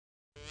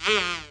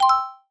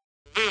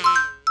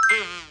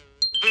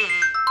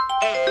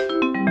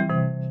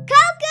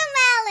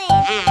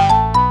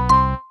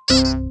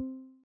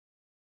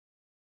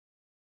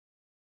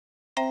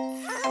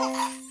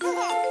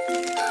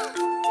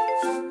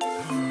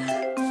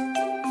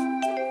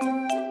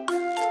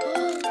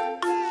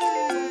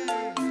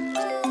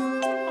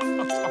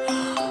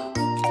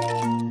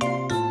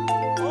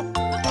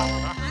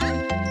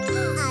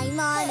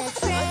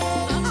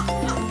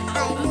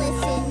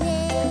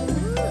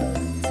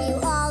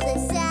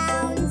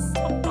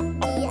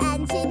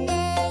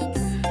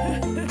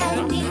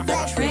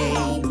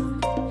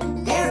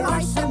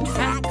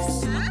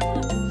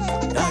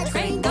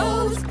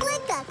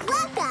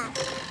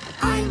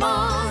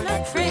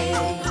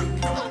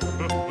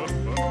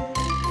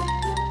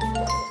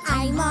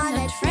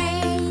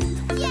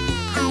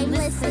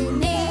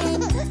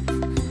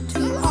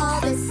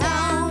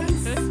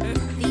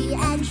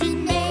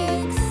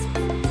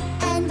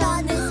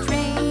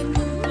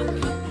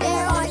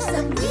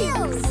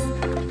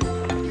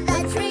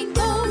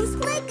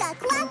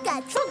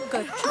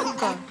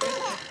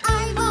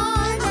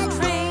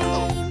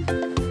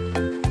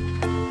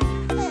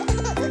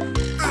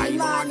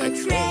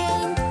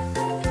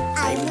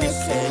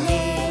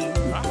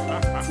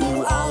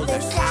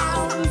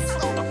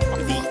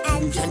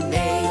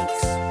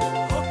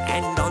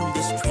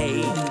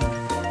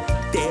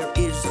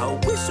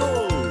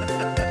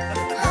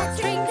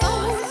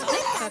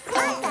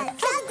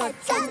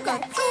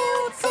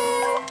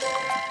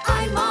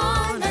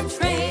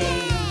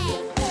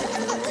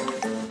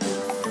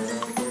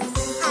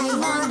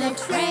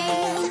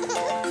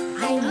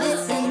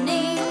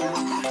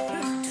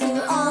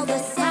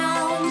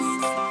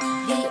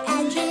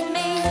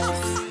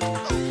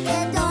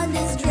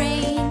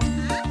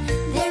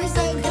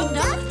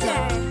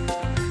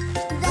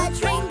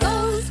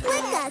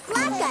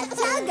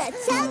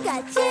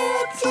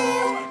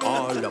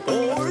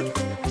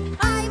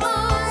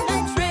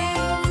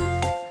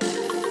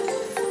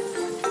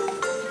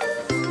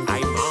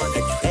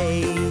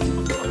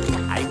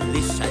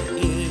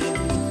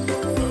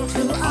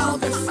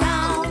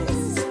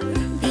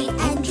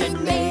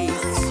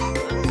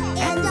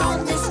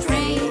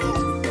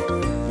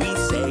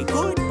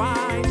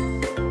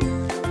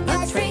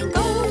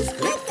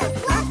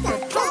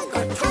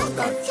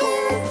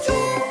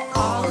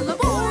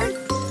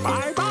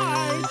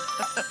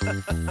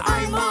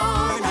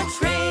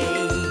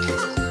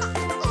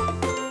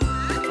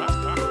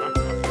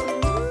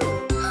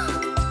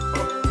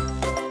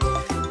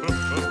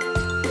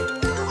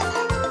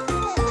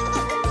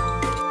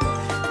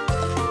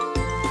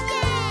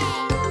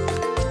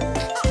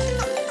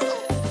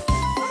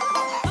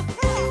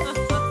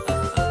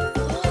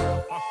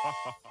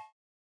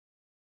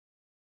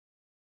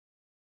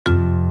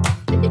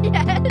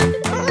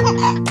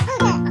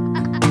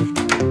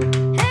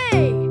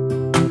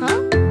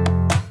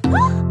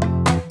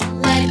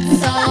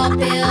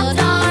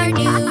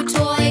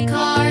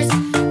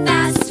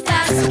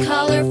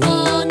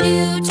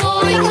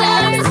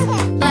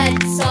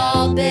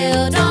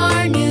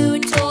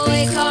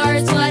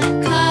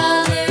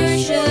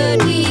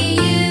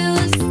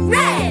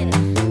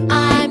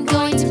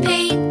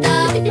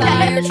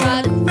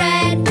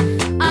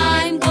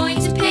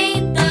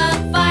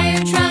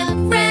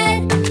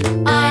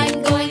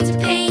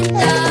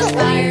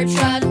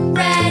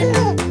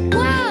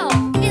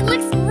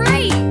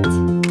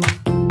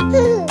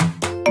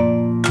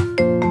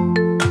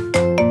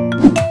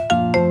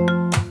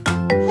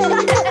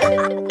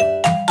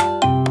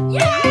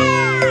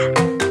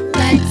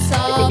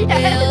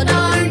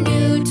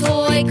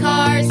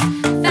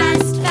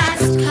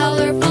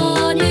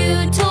Colorful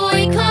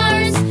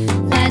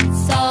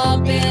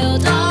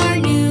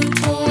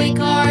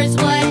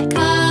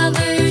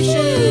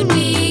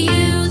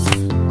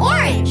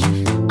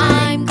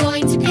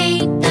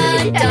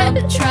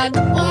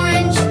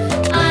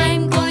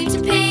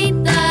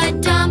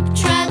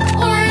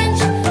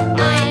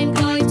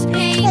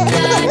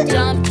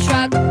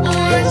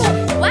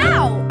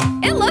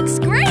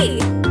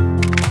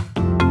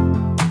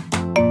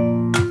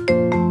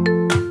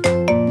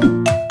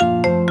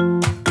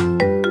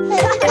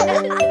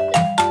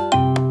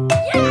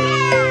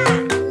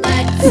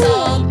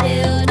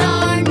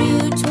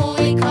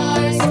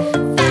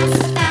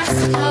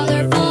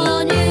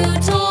new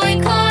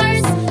toy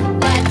cars.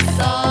 Let's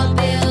all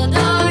build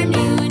our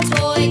new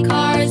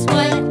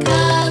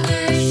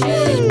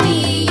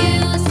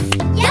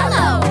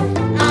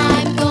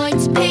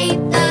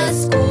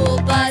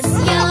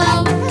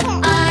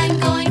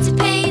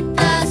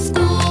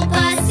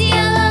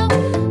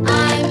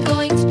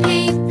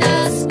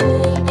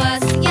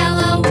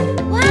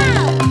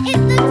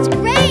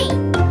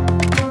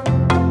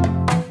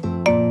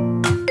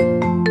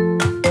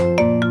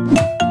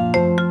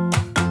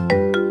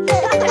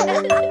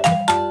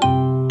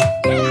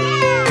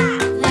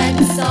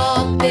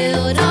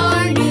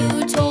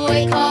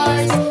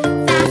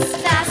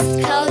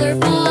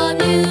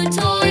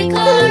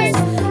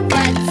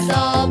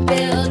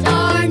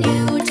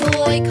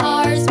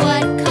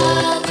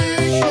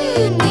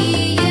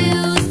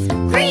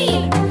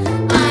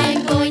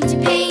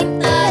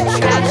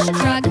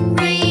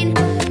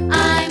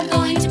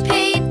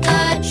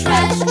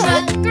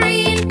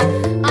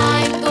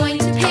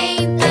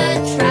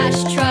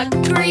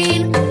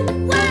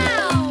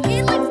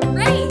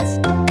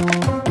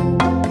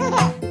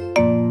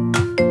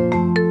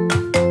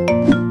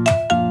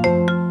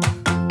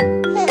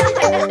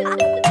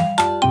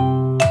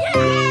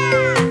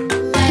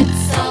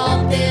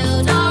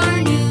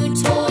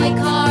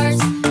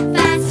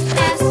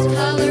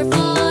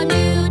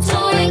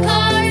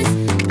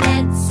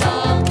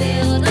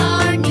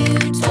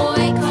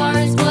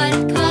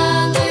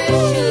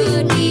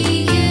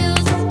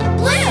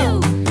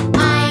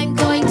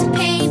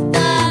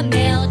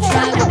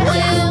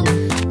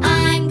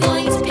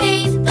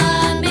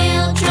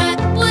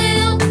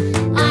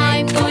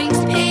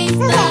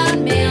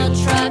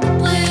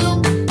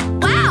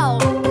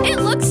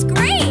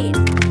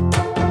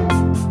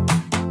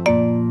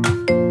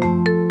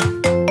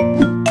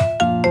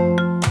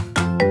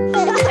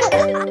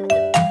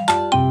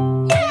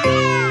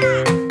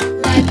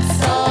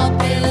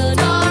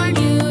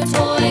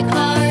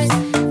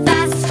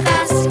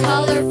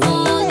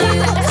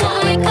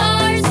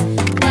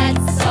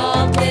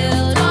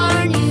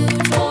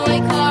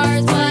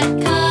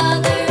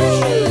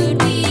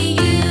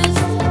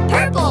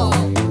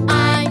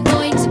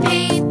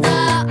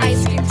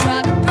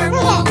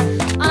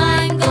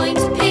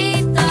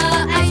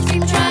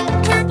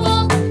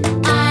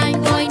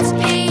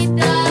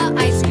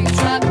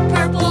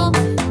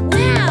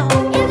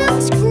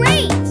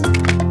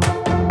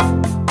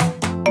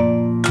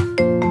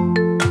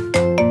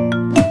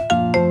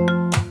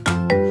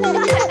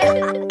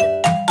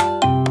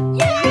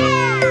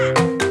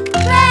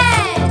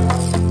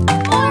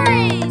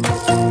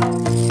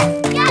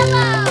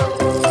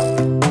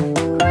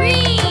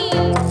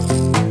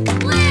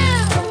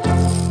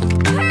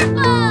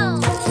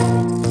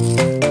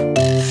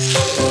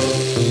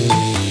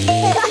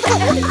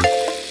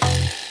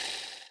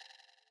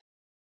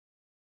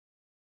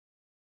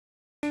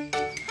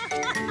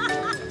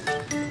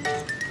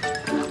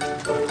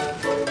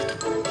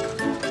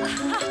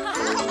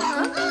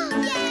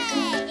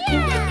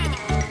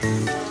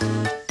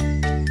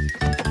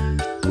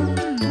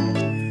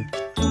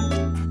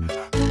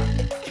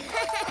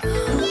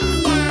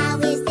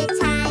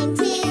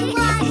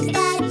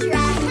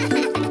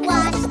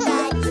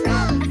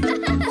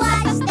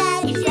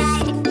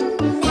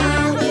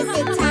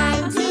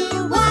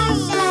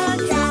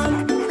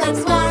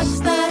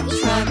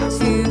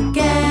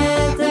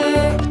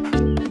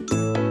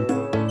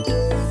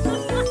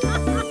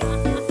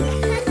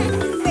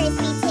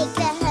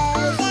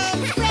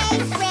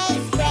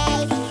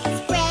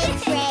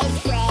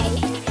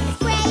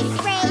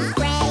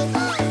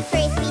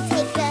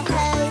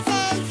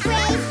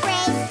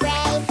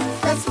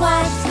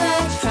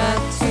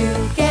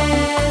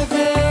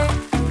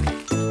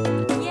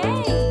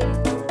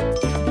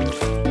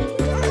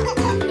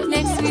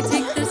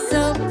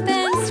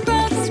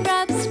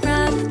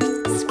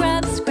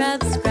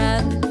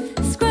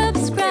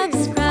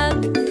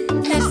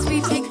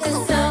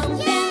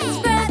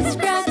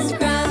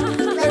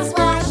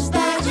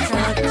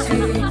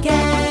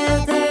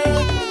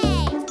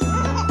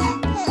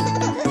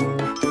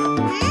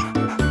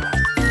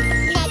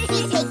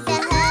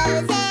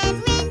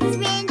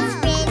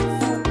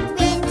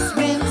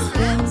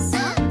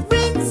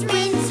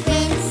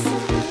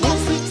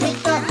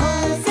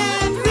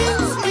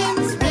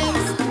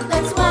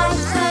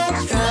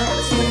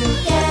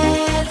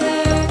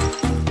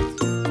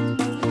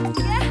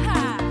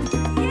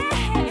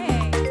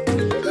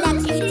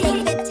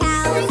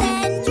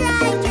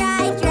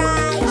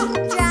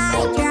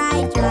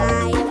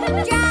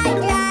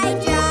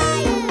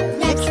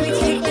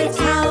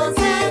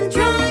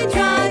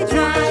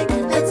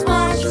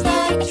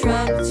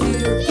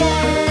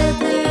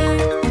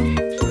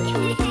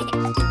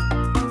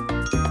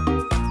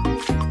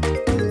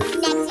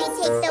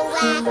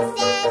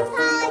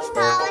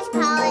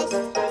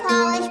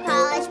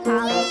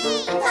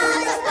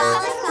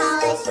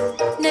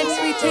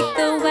Take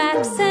the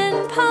wax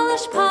and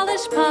polish,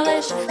 polish,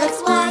 polish.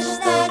 Let's wash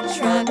the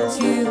truck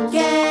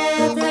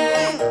together.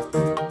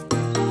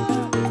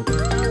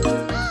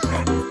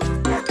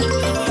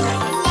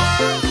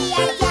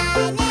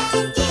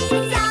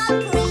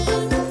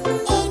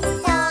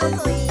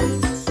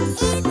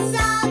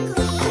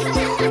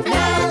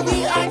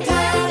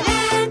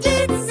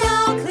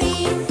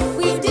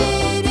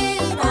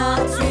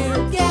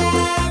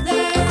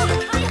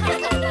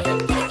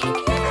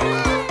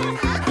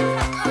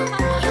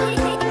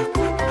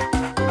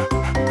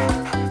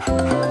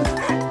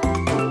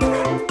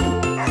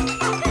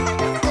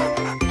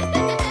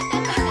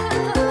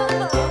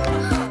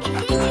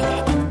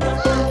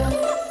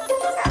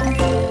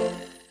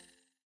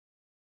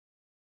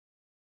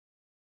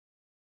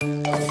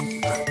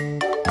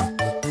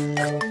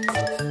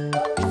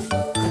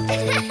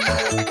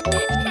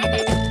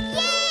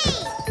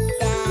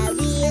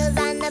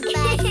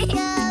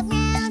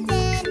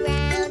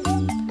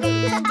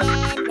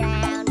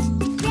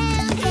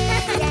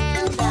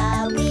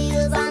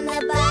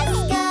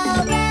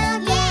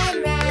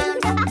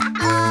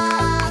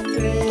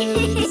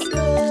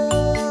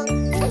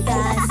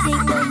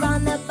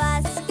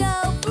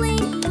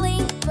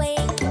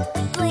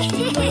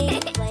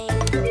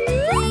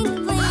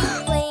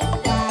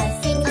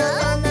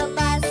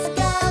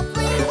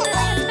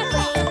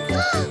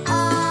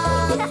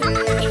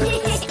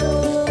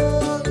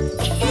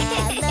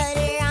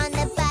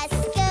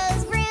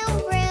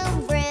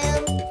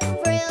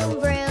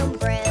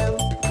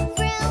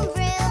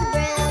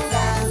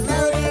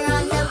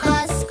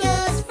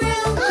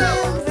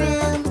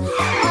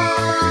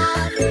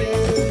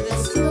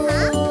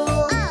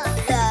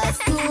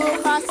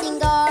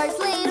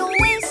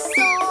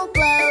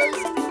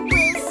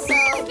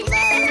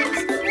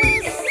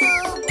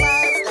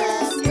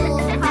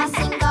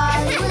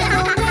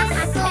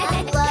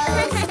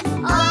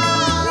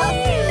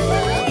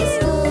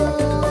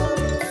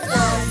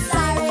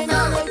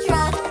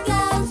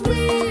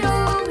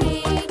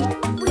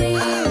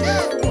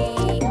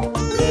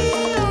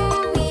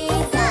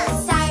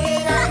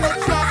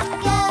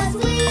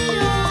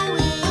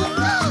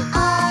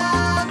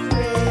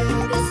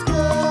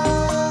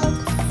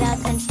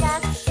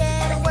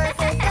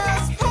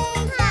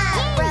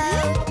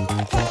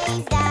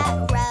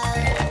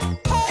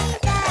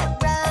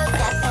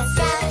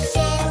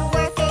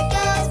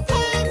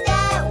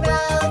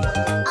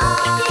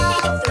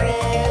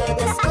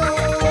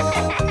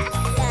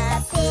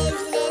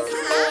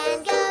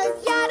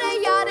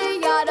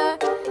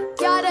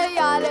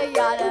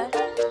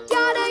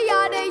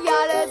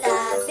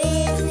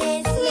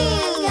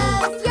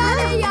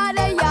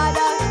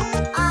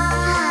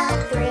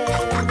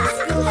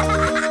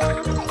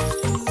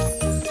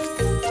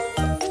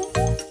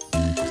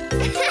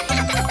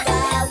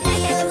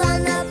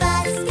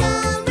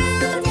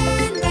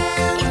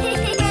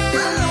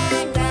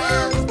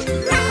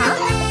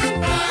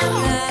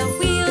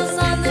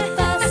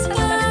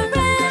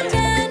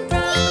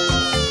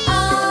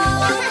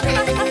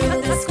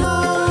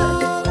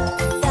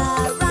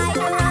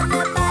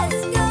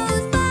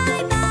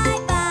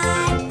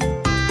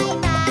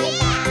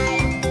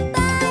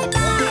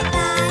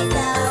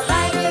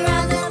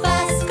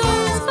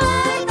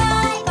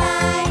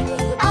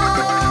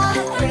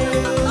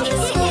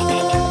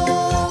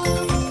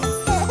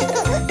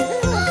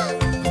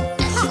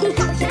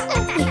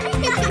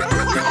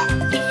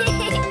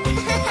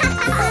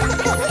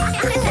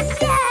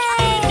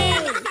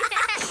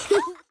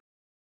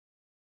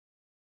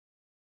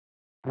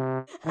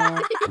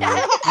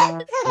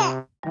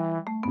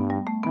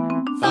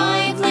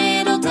 Five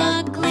little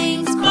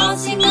ducklings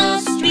crossing the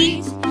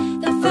street.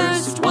 The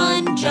first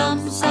one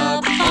jumps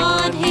up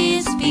on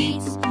his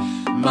feet.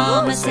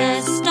 Mama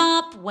says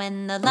stop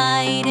when the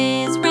light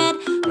is red.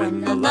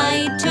 When the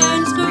light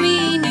turns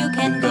green, you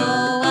can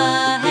go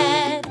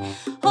ahead.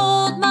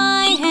 Hold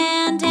my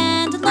hand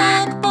and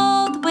look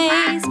both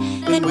ways.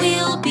 Then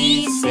we'll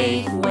be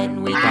safe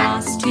when we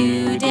cross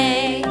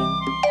today.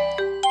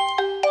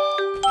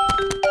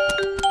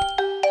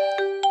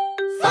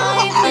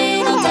 Five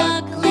little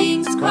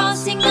ducklings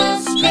crossing the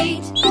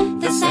street.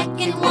 The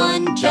second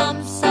one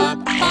jumps up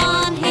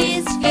on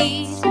his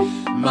feet.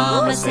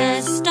 Mama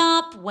says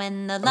stop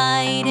when the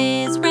light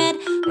is red.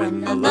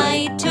 When the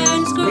light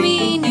turns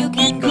green, you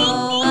can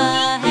go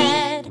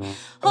ahead.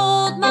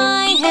 Hold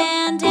my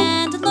hand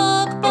and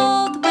look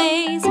both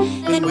ways.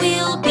 Then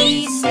we'll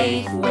be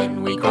safe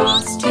when we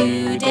cross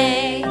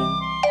today.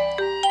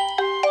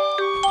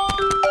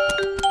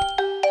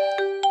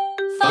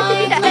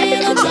 Five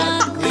little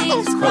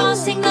ducklings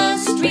crossing the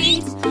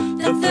street.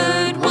 The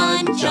third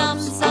one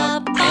jumps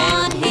up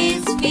on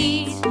his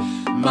feet.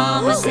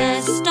 Mama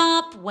says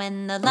stop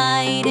when the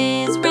light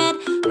is red.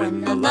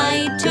 When the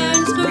light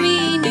turns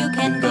green, you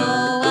can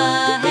go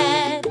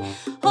ahead.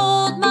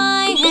 Hold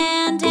my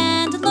hand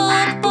and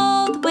look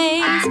both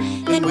ways.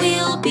 Then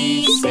we'll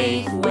be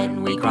safe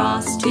when we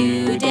cross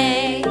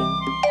today.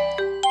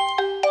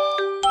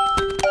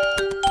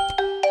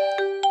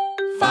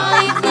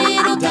 Five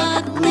little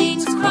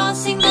ducklings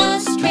crossing the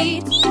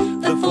street.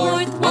 The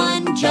fourth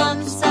one jumps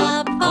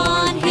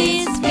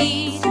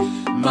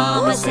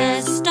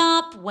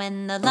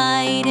when the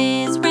light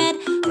is red.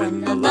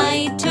 When the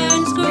light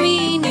turns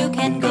green, you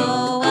can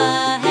go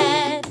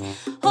ahead.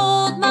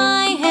 Hold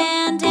my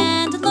hand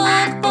and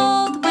look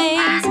both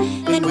ways,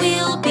 then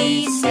we'll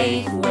be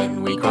safe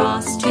when we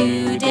cross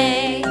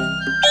today.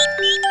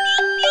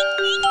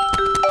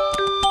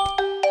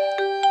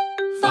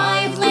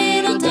 5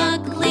 little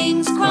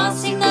ducklings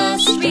crossing the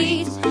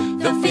street.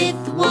 The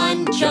 5th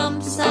one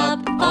jumps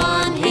up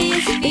on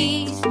his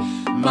feet.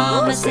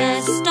 Mama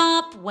says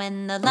stop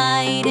when the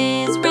light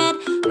is red.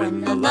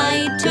 When the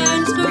light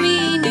turns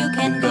green, you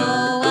can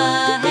go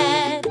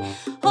ahead.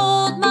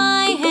 Hold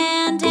my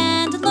hand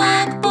and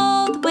look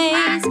both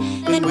ways,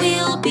 then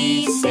we'll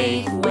be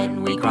safe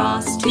when we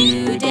cross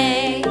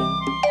today.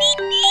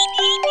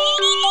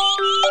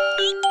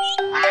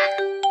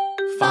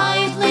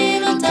 5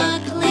 little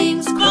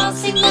ducklings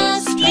crossing the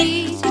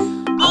street.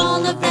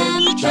 All of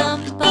them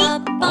jump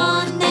up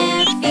on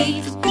their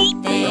feet.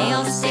 They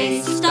all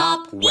say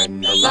stop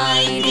when the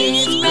light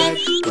is red.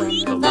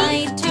 When the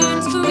light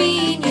turns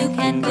green, you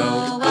can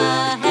go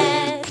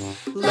ahead.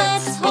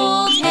 Let's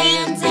hold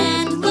hands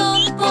and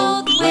look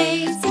both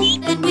ways,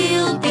 then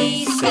we'll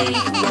be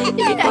safe when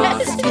we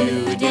cross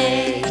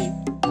today.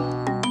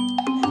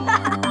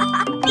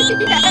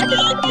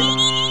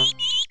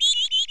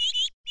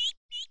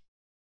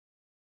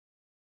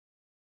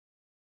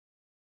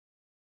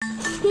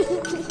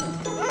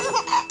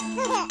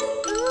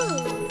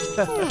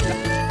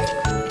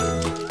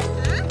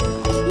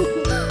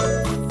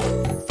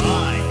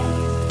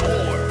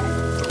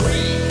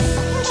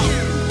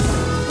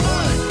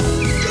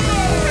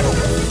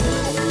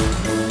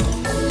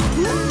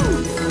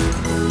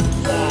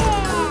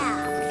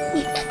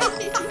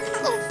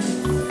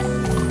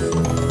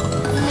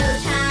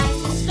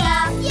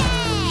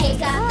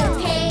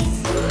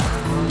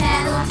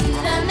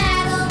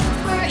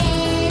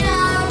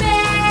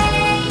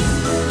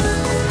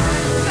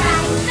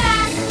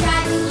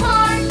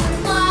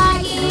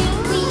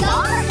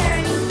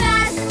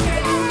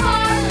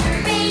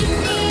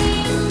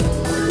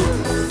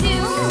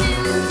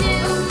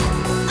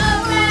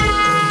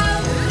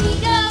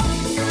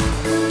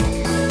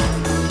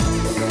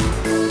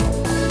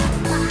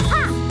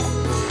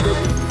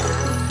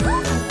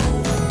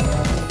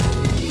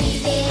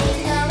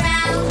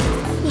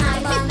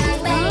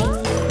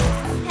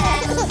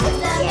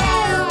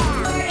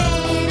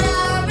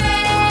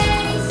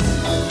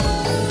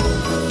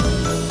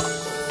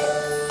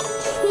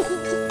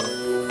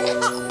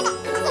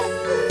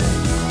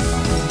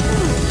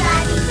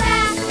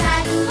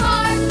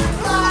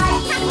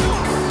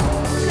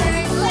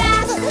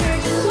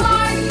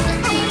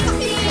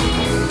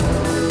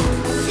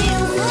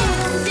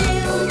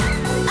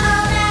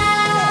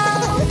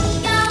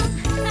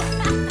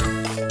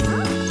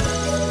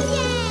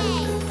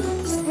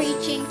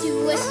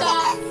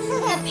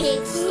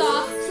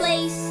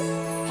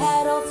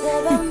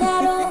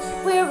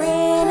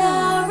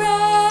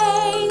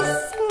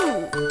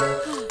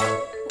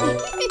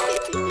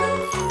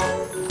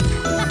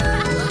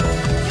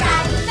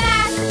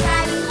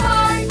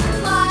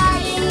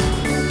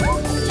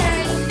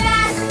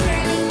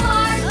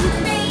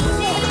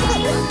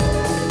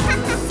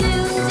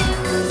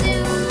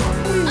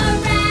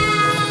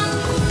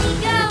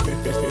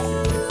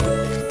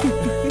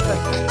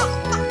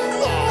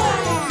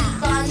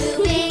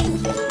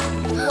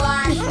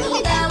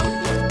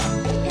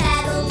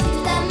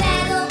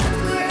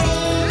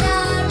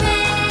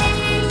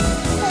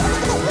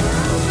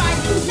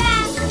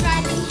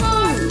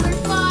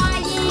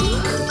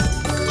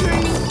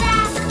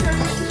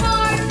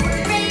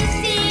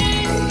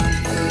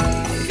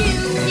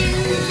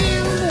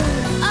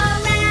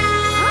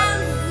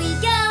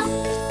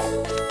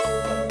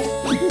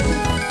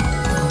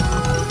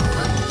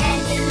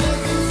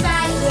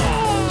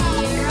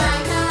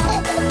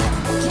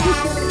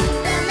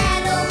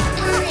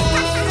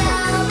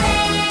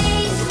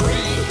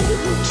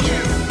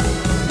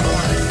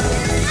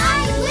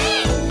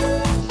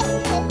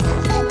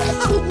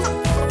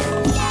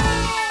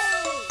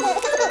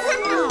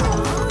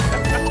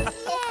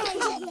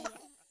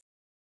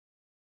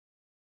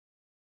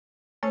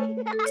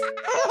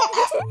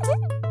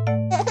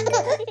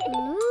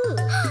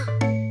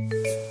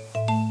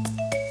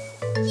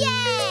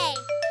 Yay!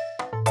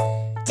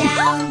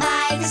 Down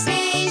by the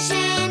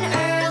station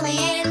early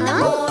in the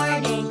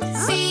morning,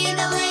 see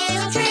the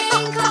little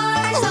train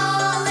cars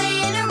all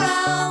in a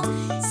row.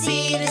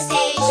 See the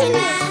station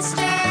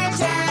master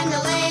turn the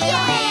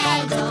little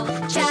handle,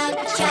 chug,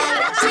 chug,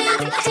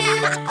 toot,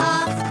 toot,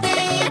 off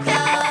they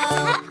go.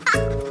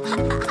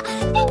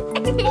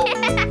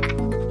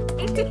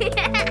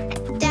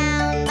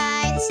 Down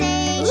by the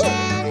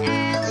station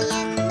early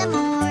in the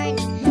morning,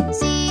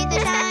 see the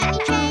tiny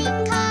train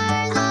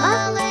cars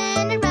all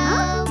in a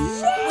row,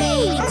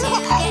 waiting to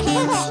get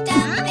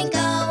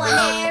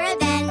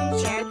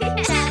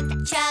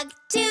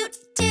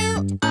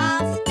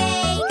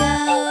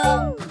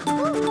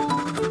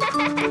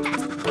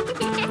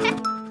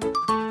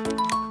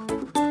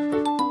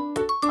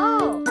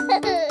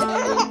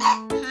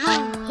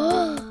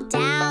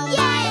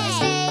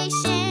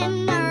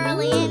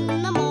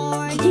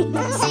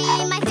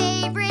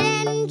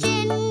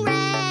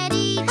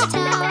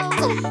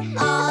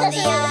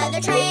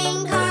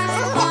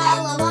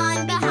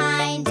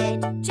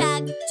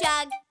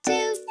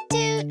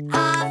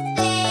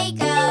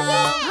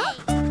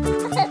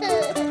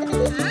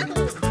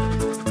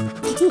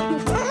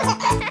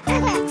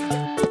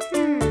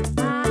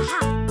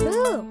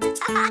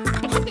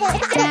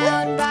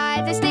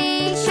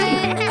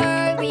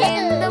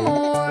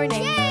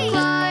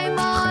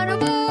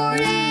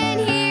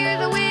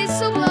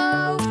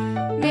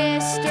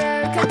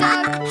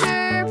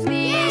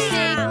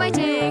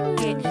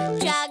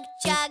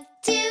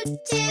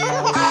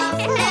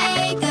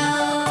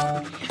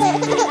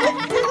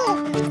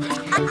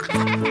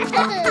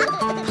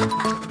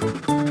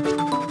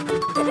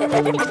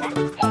Down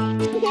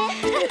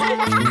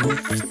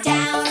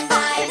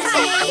by the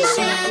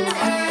station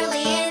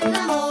early in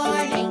the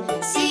morning,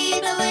 see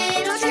the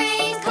little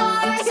train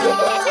cars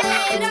all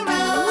in a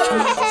row.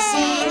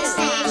 See the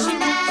station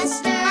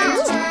master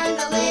turn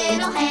the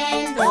little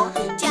handle,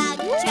 chug,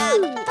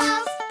 chug,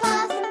 puff,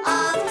 puff,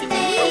 off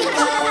they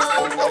go.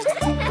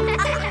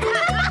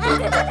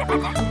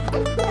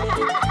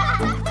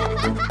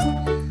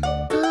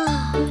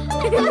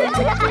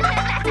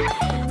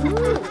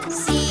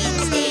 See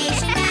the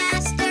station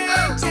master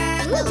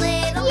turn the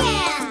little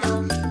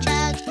handle,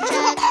 chug,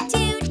 chug,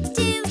 toot,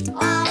 toot,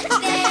 off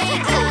they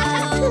go.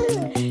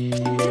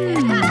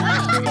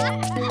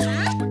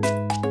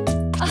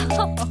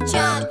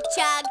 Chug,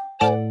 chug,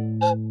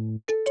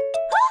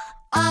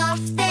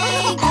 off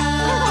they go.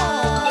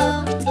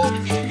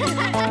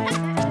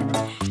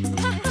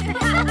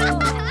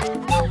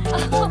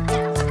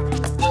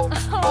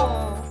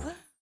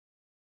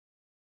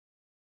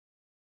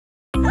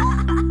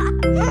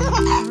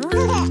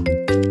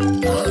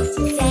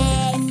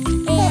 Today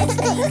is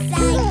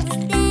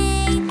recycling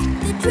day.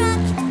 The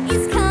truck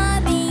is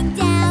coming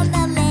down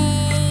the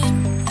lane.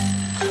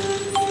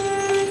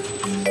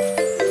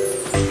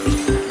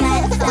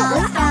 Let's all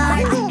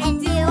start and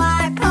do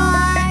our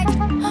part.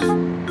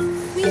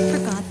 We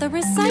forgot the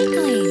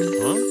recycling.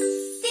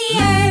 The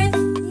earth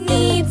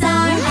needs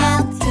our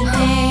help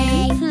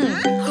today.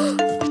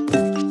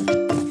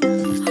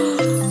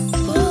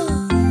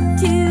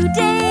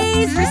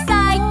 Today's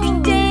recycling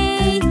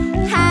day,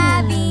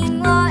 having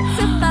lots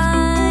of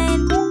fun.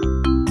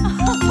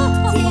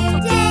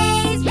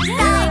 Today's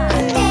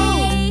recycling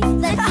day,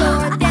 let's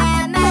sort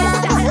them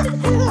out.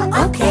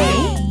 Okay.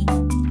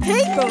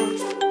 Paper,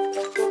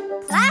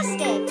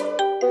 plastic,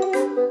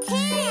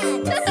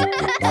 cans.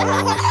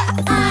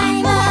 I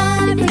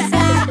love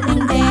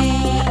recycling day.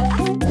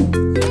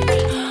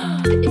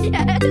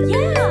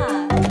 Yeah.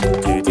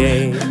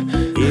 Today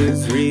is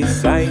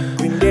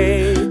recycling day.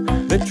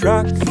 The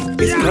truck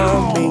is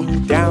coming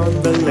down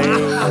the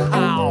lane.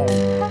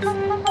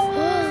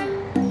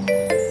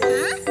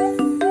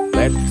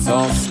 Let's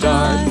all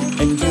start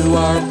and do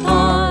our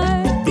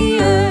part. The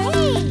earth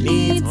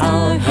needs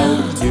our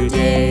help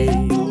today.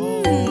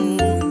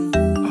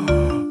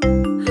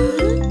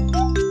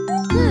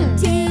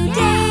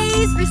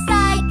 Today's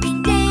recycling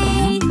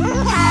day,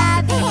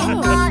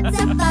 having lots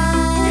of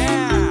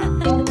fun.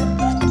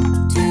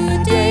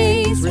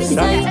 Today's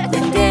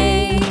recycling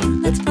day.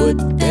 Let's put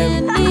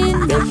them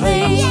in their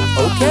place.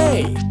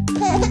 Okay.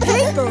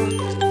 Paper,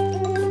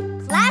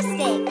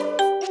 plastic,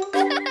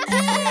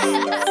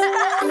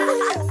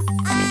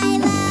 I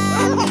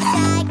love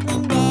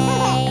recycling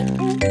day.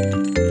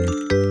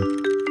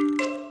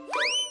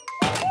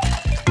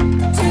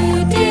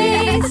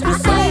 Today's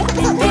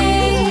recycling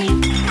day,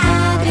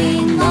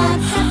 having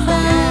lots of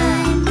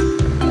fun.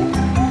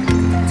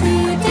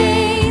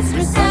 Today's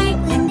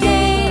recycling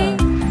day,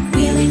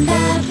 wheeling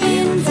the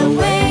bins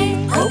away.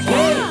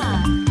 Okay.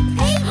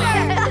 Paper,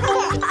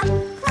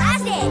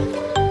 plastic,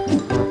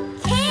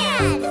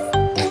 cans.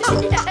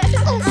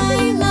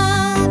 I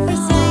love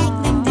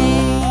recycling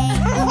day.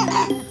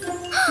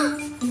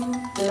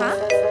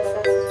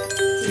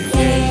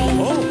 Today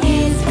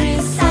is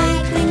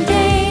recycling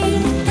day.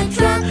 The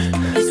truck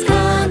is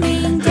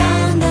coming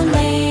down the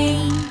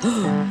lane.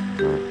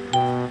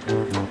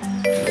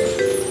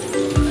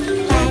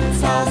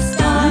 Let's all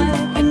start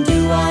and do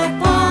our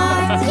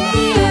part. The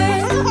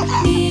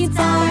earth needs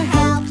our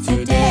help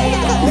today.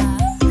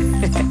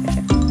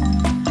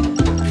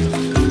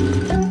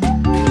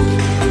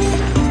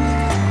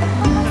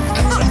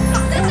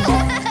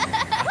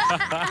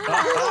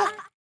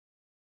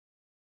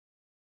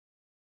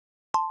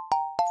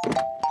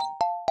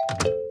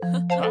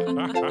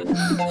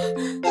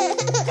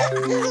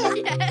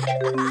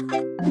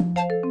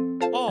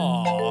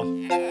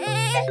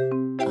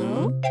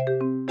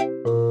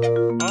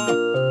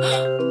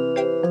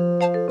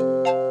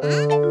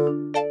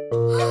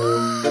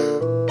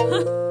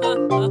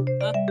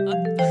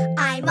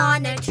 I'm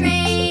on a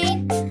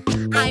train.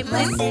 I'm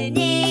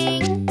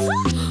listening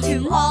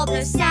to all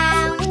the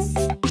sounds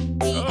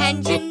the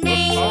engine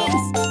makes.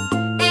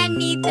 And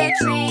neath the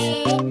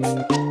train,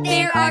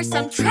 there are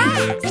some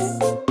tracks.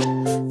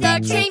 The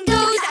train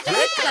goes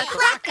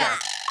click-a-clacka.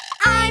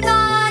 I'm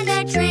on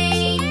a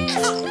train.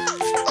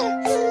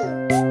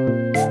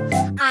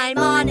 I'm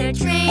on a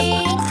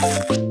train.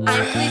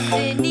 I'm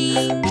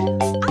listening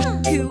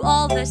to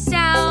all the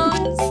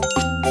sounds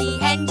the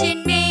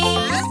engine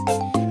makes.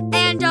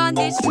 And on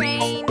this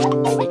train,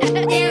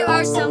 there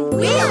are some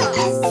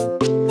wheels.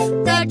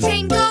 The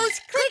train goes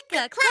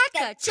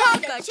click-a-clacka,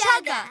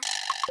 chugga-chugga.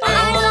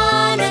 I'm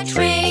on a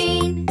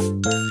train.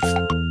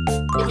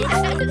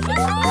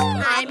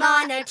 I'm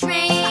on a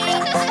train.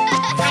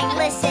 I'm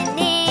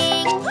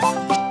listening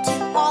to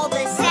all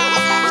the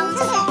sounds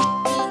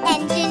the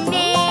engine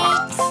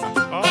makes.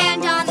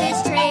 And on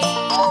this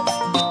train,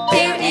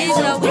 there is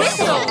a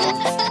whistle.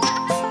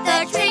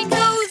 The train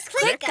goes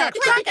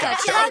click-a-clacka,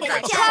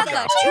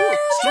 chugga-chugga,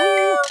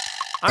 choo-choo.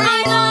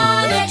 I'm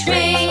on a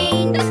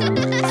train.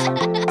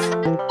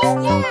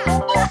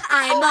 Yeah.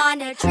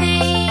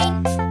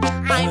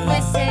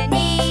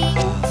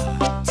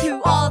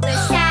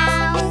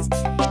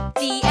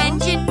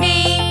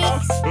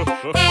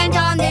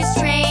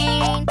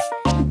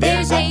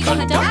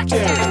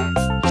 conductor.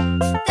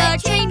 The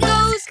train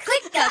goes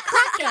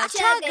click-a-clack-a,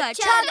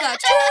 chugga-chugga,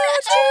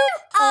 choo-choo.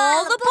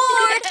 All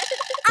aboard!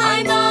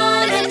 I'm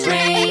on a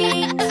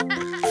train.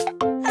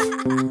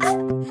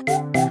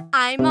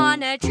 I'm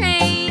on a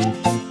train.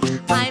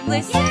 I'm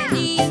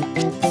listening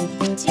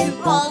to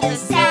all the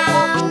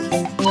sounds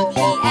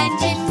the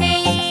engine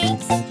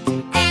makes.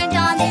 And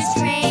on this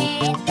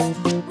train,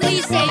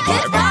 we say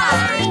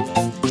goodbye.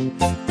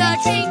 The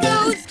train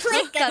goes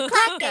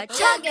click-a-clack-a,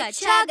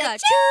 chugga-chugga,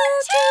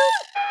 choo-choo.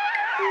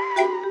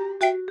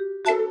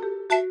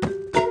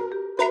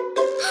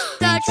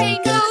 The train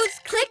goes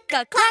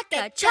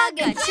click-a-clack-a,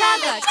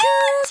 chugga-chugga,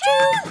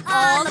 choo-choo.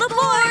 All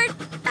aboard!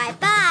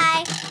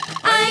 Bye-bye.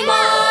 I'm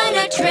on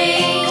a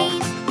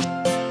train.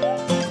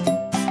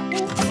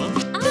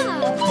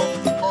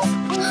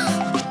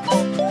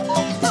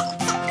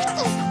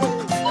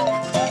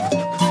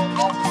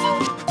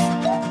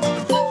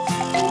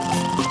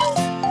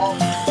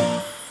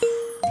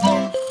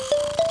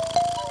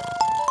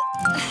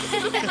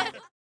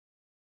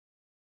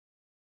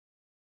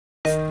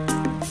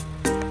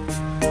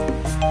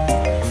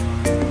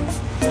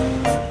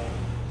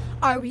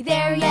 Are we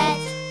there yet?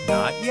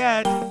 Not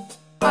yet.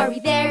 Are we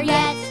there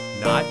yet?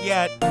 Not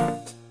yet.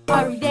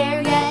 Are we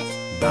there yet?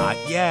 Not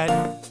yet.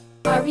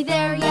 Are we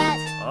there yet?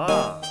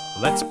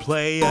 Let's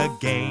play a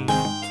game.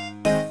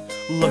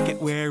 Look at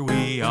where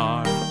we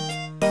are.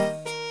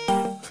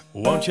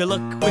 Won't you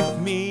look with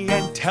me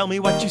and tell me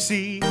what you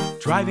see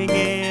driving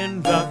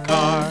in the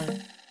car?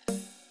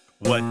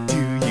 What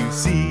do you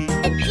see?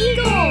 An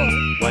eagle!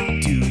 What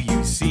do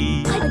you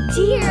see? A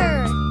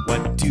deer!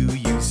 What do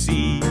you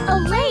see? A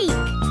lake!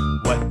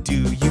 What do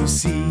you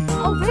see?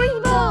 A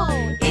rainbow!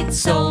 It's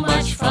so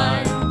much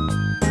fun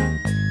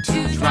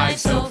to drive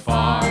so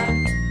far.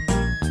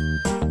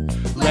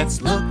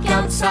 Let's look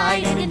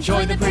outside and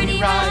enjoy the pretty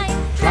ride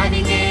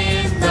driving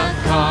in the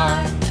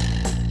car.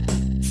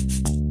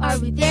 Are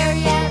we there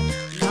yet?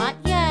 Not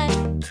yet.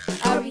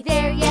 Are we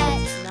there yet?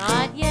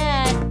 Not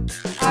yet.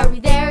 Are we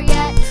there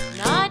yet?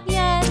 Not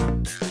yet.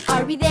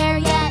 Are we there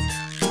yet?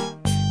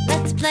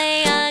 Let's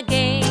play a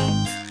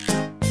game.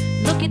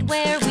 Look at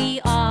where we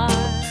are.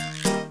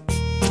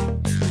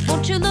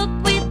 Won't you look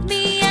with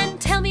me and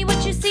tell me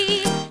what you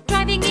see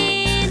driving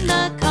in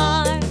the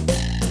car?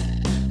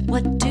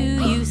 What do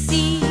you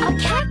see? A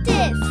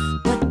cactus!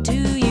 What do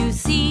you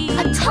see?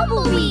 A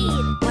tumbleweed!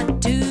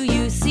 What do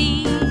you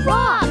see?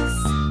 Rocks!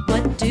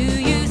 What do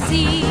you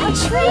see? A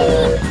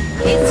train!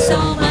 It's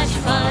so much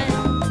fun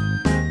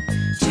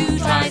to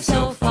drive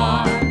so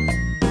far.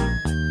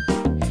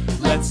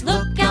 Let's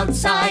look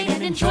outside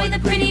and enjoy the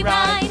pretty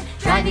ride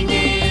driving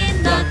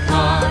in the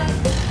car.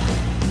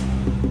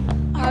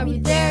 Are we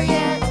there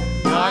yet?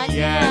 Not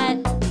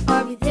yet.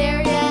 Are we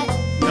there yet?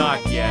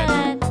 Not yet.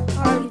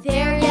 Are we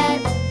there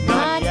yet?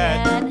 Not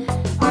yet.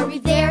 Are we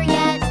there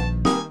yet?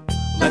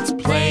 Let's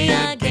play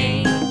a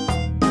game.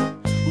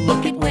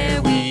 Look at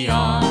where we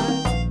are.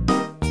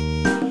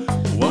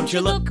 Won't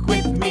you look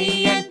with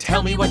me and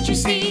tell me what you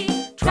see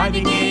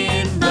driving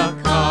in the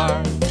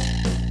car?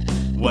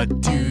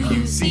 What do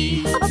you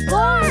see? A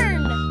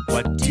barn!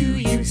 What do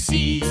you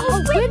see?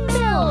 A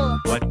windmill!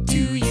 What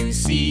do you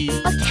see?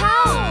 A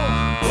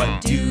cow!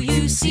 What do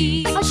you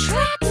see? A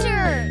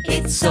tractor!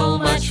 It's so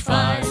much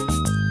fun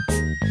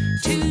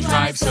to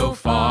drive so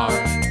far.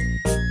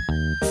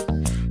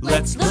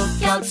 Let's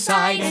look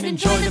outside and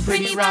enjoy the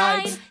pretty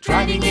ride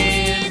driving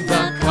in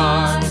the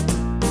car.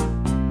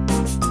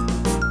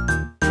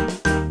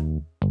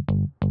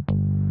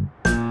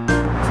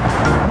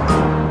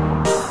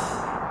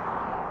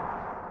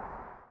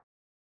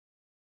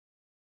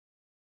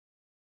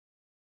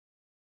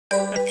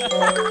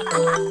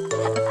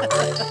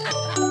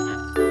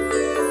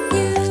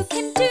 You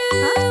can do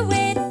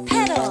it.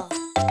 Pedal,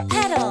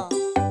 pedal,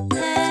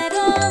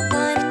 pedal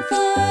 1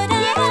 foot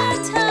at a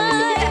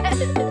time.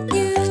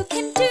 You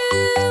can do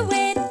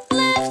it.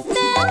 Left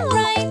and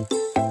right,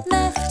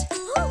 left,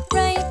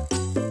 right,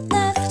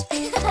 left,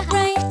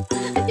 right.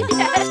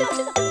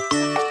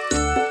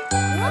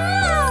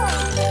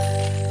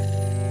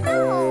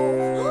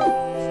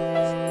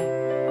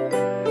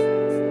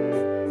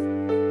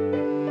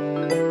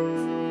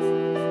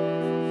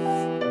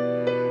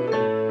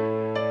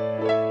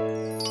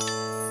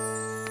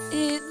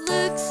 It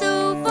looks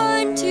so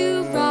fun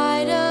to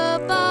ride a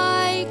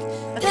bike.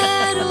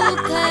 Pedal,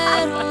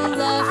 pedal,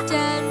 left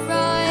and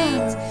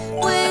right.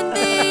 When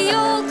they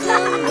all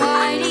come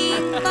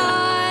riding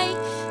by,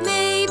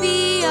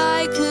 maybe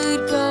I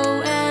could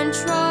go and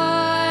try.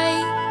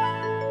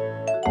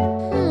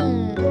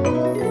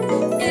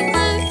 It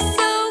looks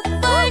so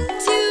fun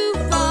to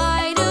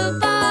ride a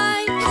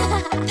bike.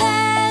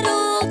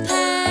 Pedal,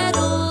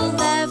 pedal,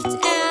 left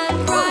and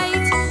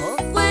right.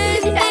 When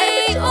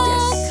they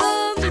all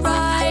come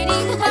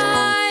riding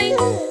by,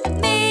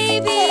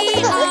 maybe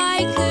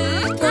I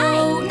could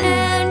go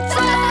and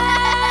try.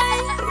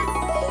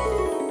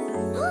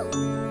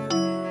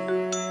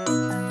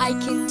 I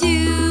can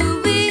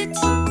do it.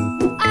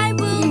 I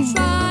will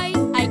try.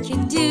 I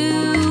can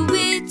do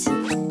it.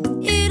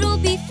 It'll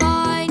be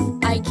fine.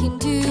 I can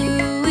do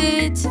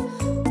it.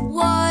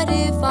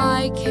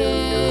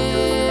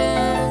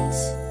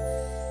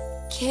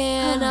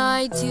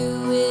 I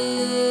do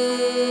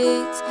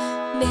it?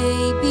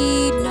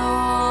 Maybe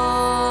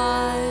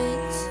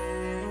not.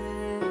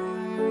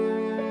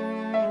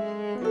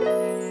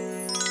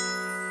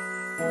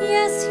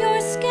 Yes,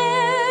 you're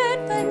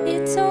scared, but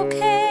it's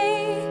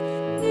okay.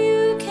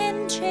 You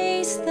can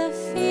chase the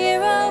fear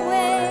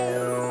away.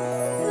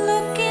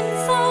 Look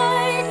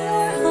inside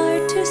your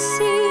heart to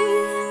see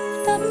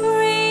the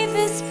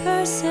bravest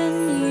person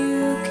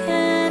you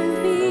can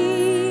be.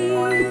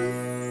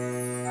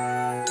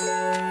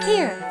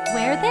 Here,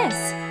 wear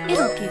this.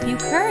 It'll give you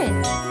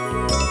courage.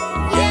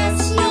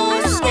 Yes,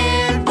 you're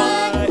scared,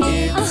 but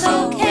it's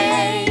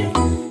okay.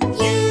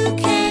 You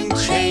can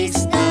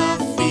chase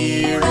the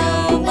fear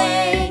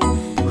away.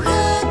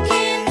 Look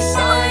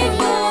inside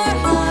your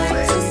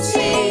heart to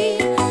see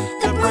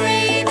the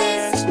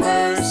bravest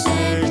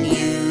person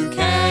you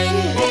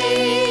can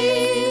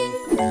be.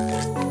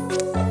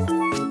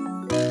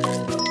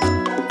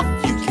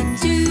 You can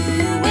Do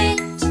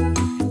it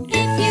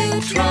if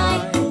you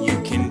try.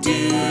 You can do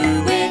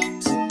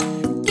it.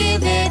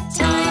 Give it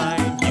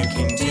time. you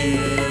can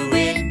do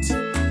it.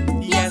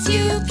 Yes,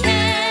 you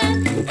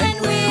can,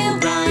 and we'll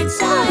ride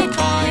side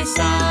by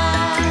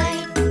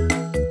side.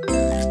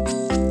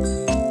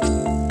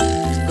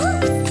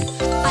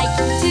 I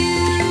can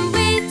do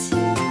it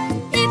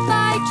if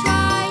I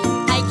try.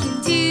 I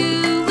can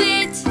do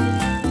it.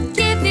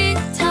 Give it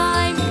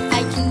time.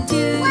 I can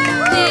do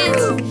it.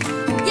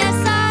 Yes,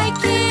 I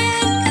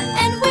can,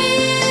 and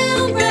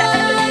we'll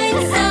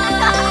ride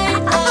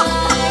side by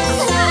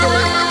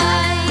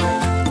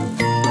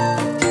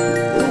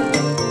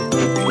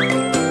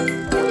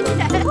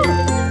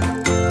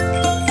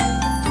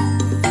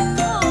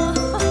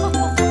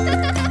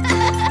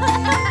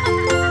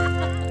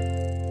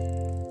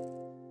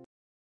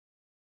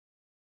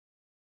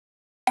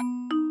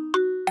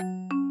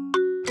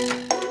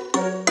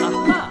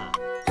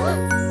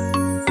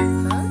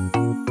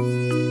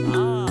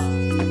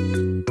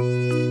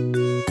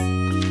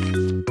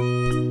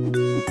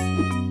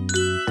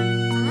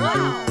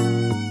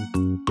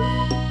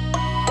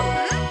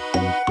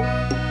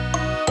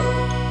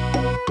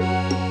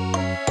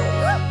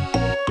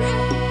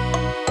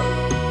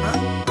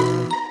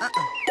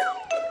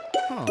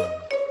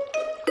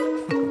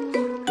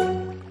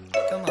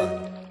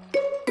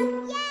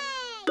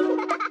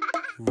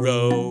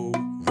Row,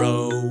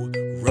 row,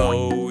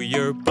 row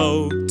your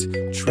boat,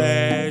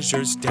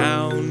 treasures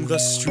down the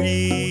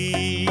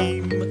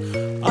stream.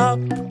 Up,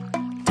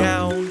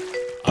 down,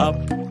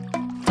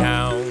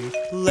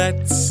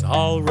 let's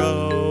all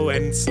row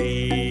and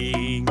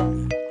sing.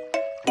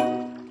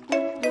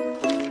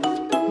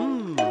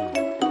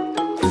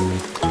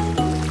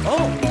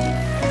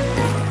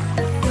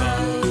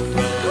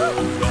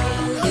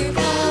 your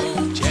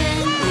boat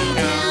gently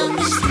down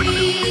the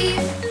stream.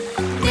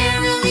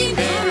 Merrily,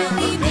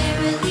 merrily,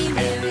 merrily,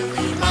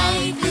 merrily,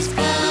 life is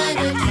but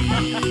a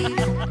dream.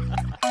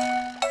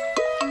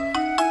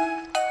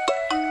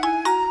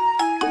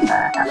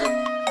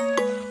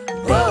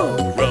 Row,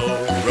 row,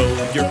 row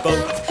your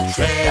boat,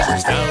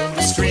 treasures down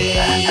the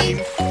stream.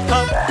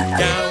 Up,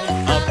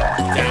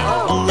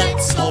 down,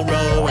 let's all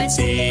row and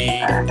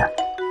sing.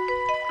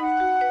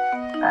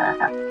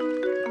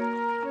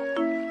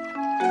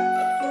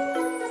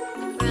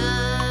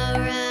 Row,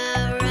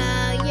 row,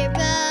 row your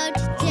boat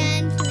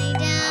gently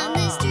down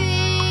the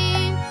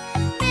stream.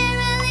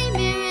 Merrily,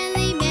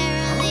 merrily,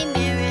 merrily,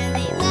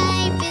 merrily,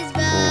 life is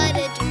but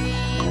a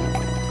dream.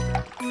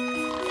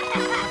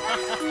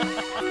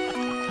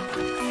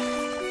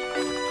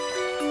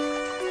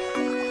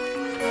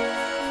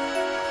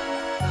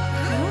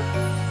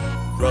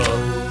 Row,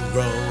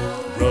 row,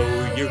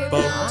 row your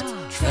boat,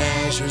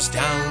 treasures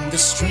down the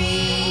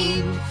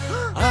stream.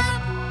 Up,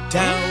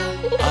 down,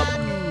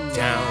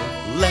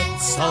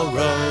 let's all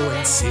row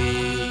and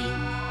sing.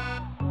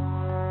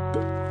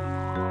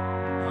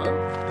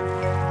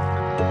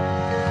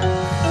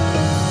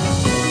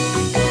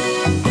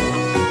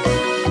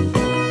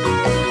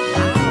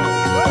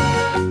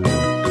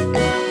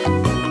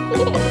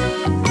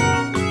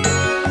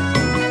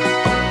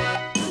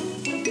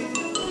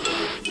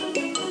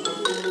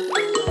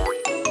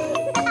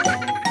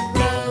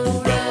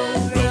 Row,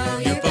 row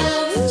your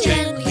boat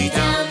gently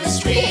down the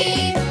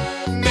stream.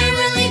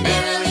 Merrily,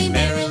 merrily,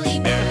 merrily,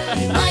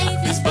 merrily,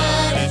 life is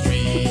but a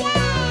dream.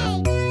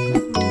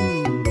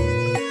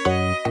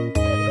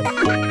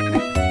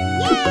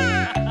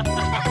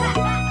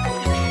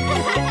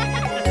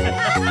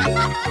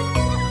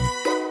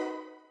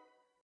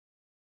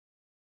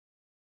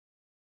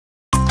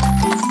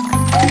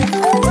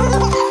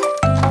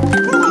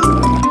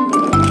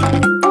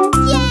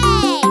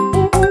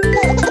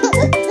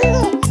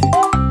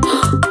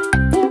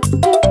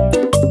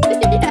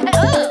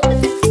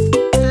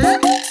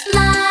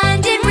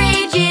 London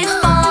Bridge is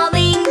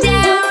falling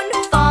down,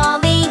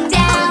 falling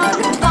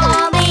down,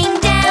 falling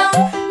down.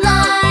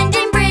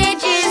 London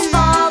Bridge is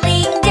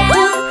falling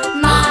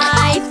down,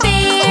 my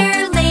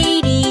fair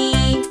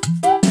lady.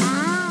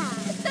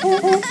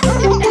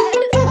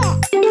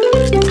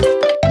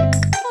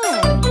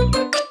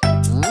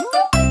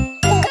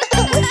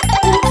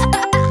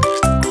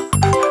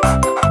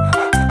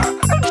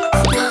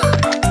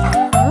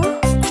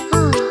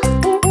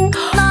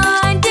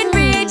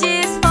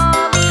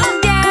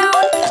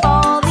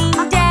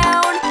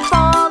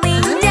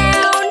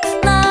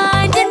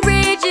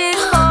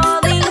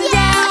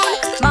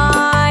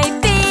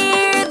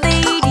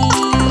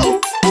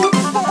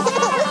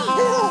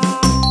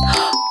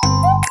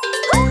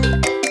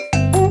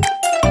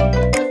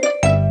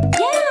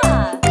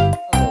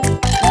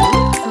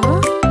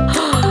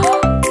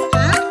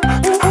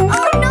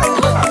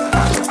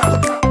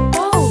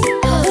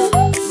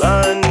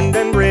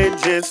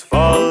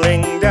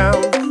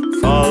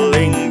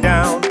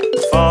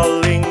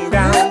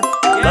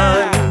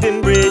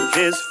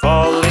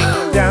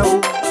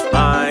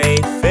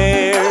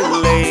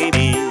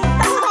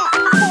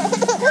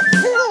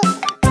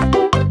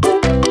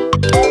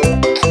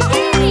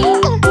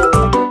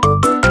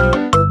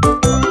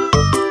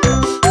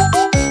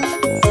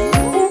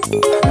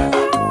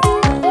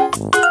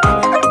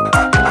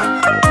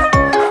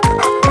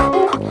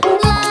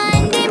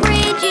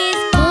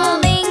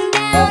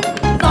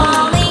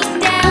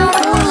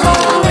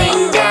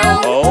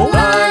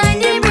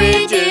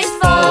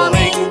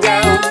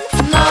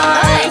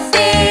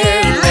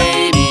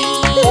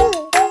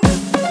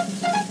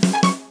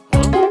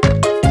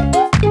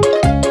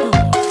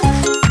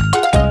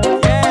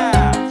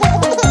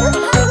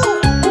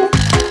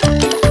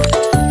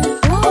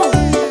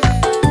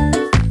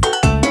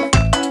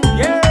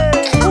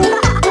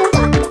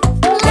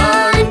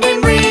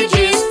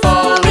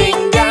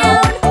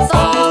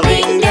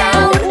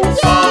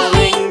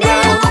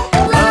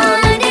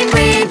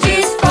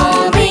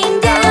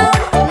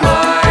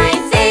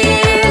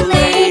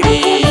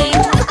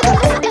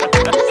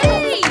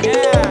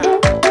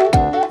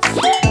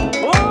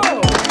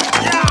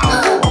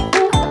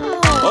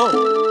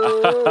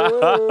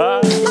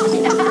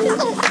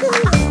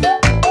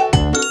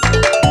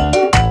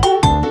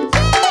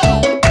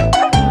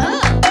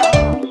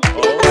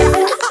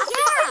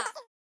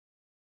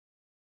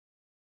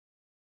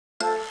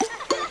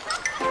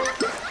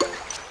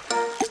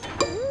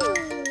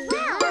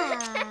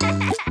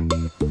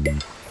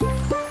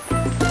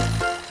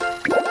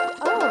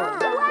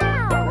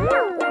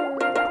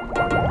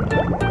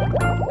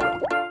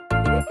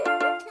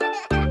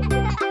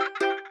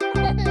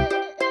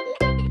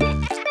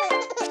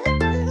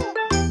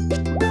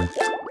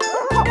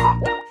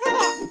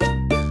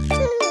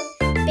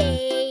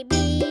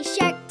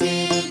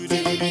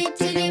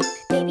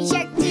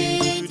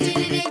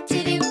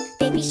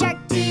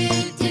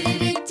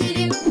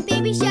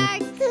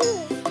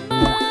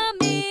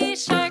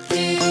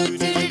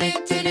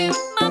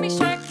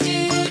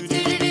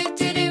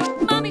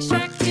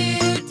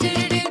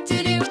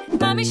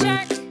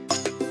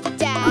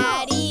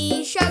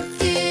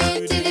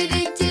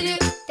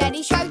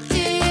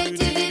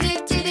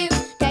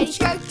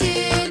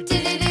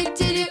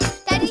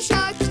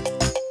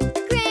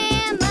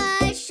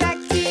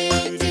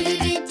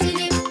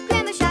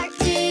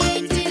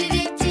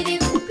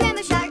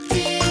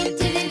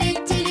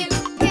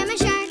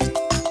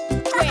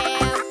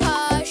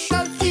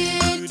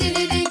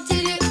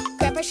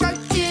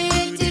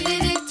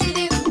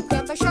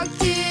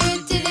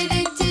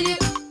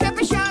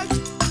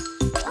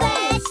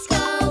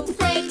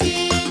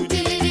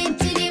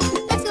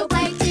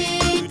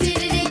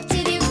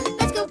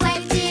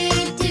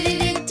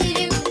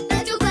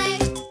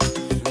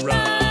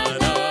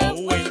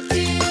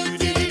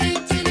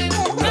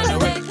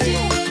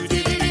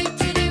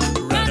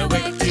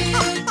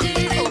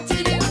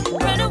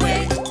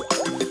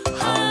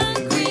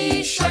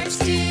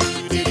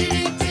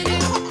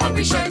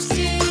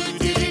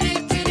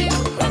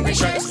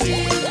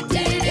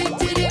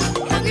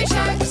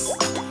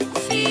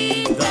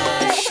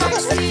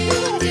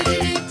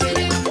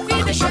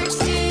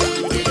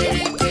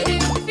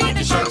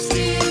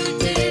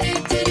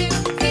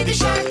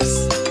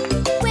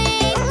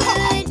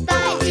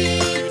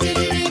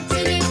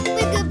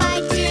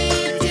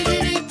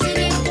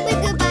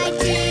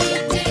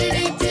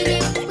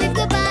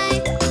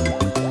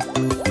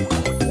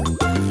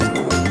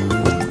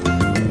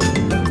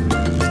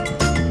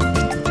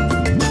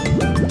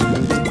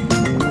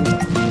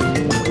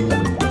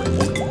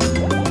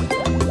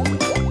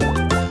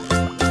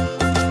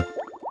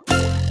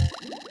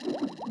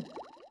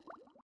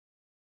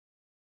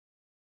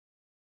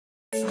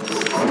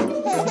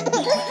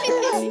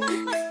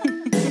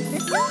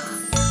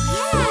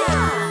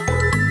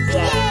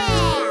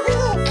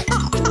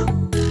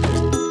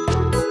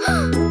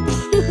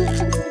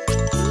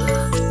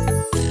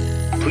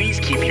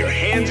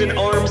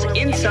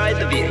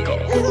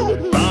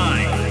 vehicle.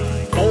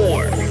 5,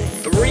 4,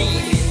 3,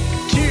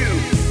 2,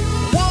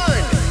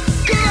 1,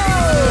 go!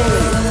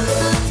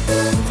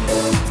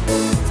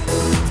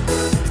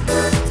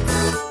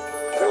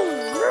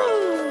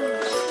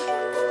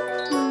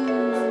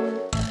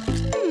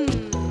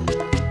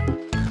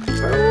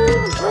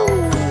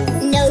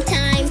 No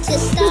time to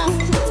stop.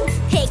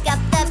 Pick up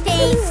the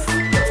pace.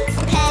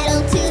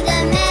 Pedal to the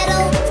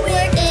metal.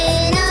 We're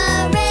in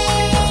a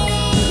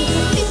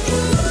race.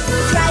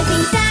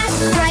 Driving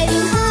fast,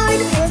 driving hard.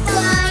 We're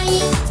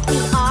flying. We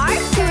are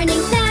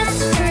turning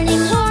fast, turning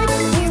hard.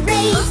 We're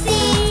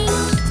racing.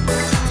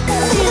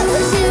 Zoom,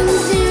 zoom,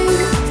 zoom.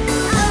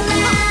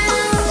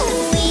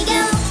 Around we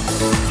go.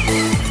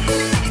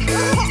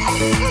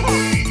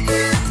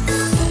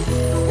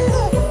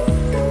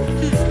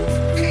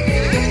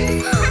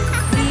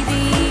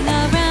 Weaving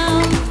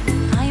around,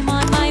 I'm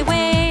on my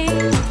way.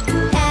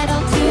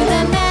 Pedal to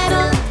the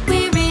metal,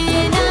 we're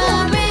in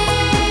a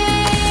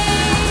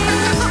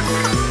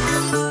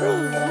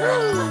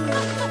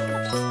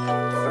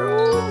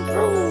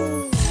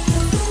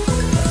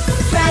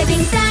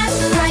Driving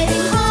fast,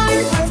 driving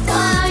hard, we're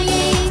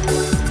flying.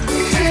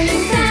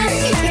 Turning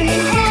fast,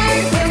 turning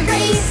hard, we're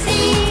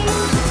racing.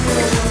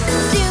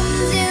 Zoom,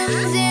 zoom,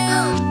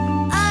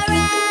 zoom,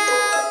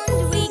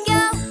 around we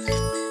go.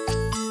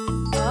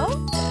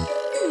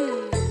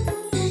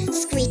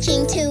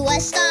 Screeching to a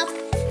stop,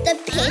 the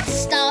pit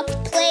stop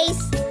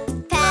place.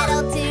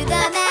 Pedal to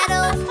the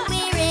metal,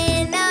 we're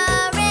in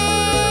a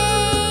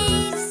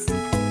race.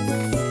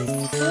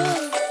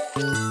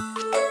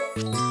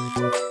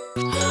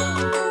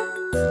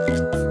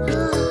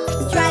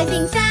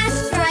 Driving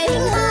fast,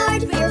 driving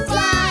hard, we're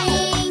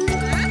flying.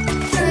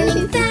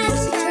 Turning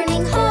fast,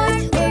 turning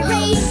hard, we're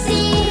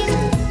racing.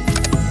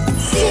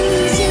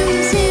 Zoom,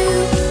 zoom, zoom,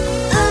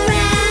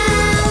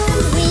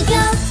 around we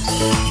go.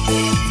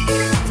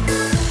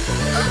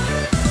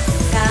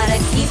 Gotta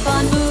keep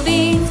on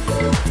moving,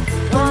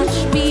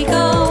 watch me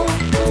go.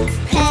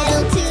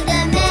 Pedal to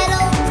the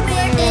metal,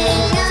 we're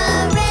in a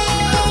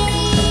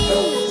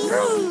race.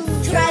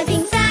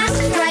 Driving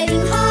fast,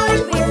 driving hard,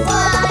 we're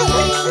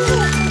flying.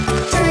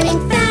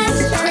 Turning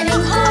fast,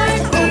 turning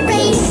hard, we're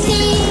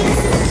racing.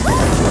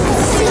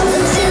 Zoom,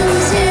 zoom,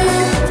 zoom,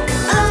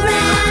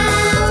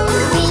 around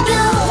we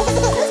go.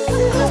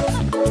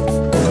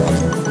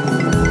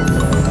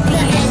 The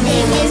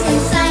ending is in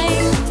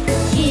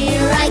sight,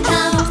 here I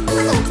come.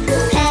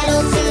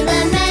 Pedal to the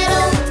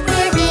metal,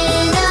 we're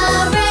in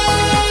a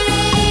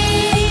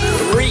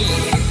race. 3,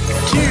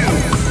 2,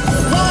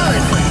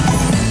 1.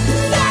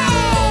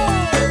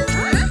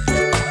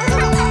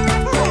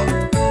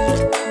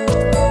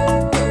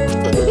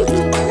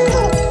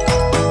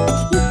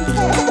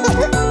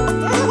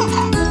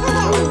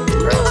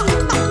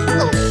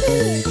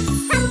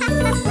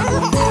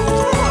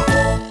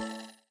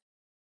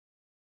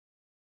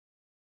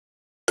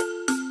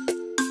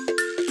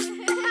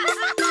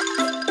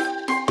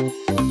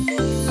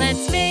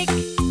 Let's make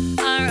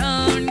our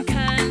own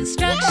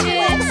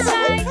construction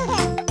site.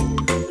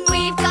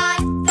 We've got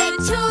the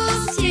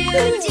tools to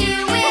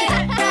do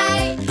it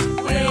right.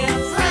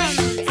 We'll crush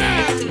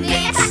and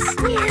mix,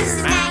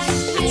 smash,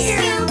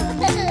 scoop,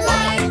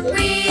 like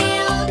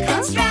real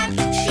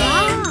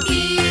construction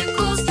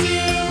equals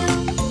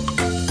to.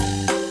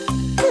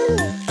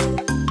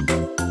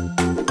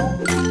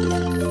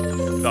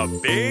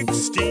 The big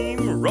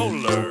steam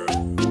roller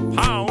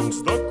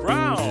pounds the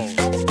ground.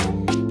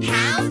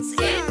 Pounds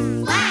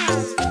it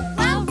flat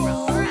while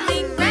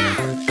rolling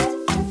round.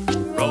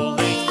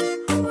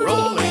 Rolling,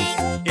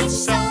 rolling,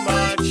 it's so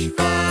much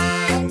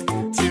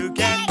fun to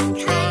get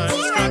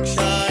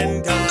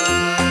construction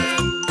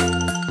done.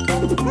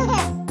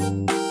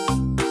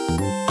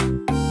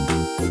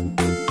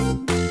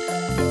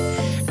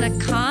 The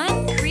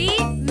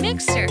concrete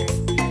mixer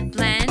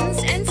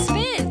blends and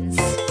spins.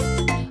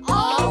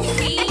 All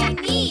we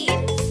need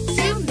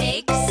to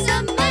make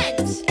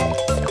cement.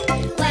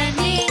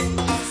 Blending,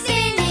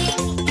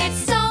 spinning,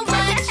 it's so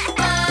much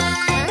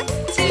fun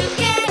to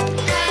get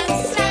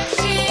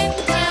construction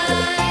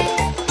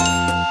done.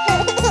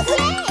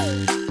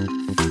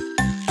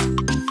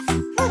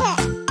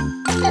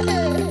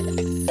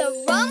 The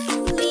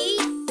rumbly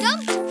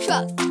dump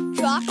truck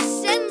trucks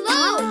and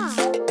loads.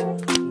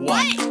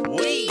 What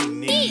we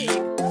need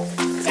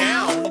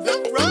Down the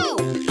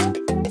road.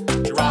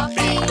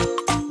 dropping,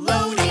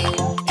 loading,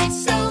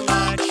 it's so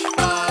much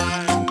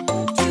fun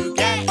to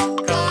get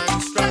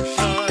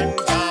construction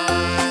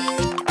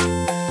done.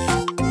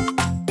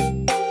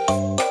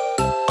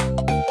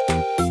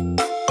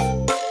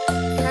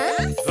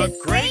 The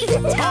great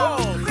tall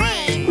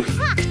crane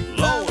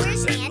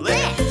lowers and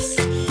lifts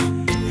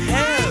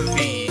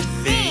heavy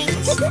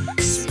things,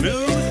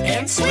 smooth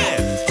and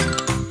swift.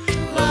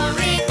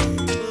 Lowering,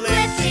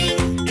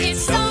 lifting,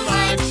 it's so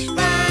much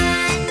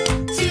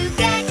fun to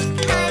get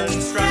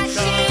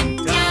construction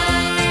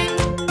done.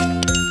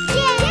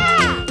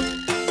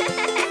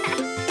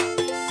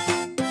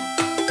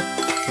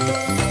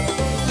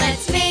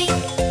 Let's make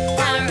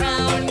our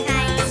own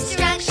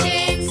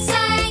construction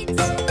site.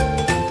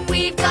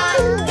 We've got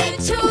the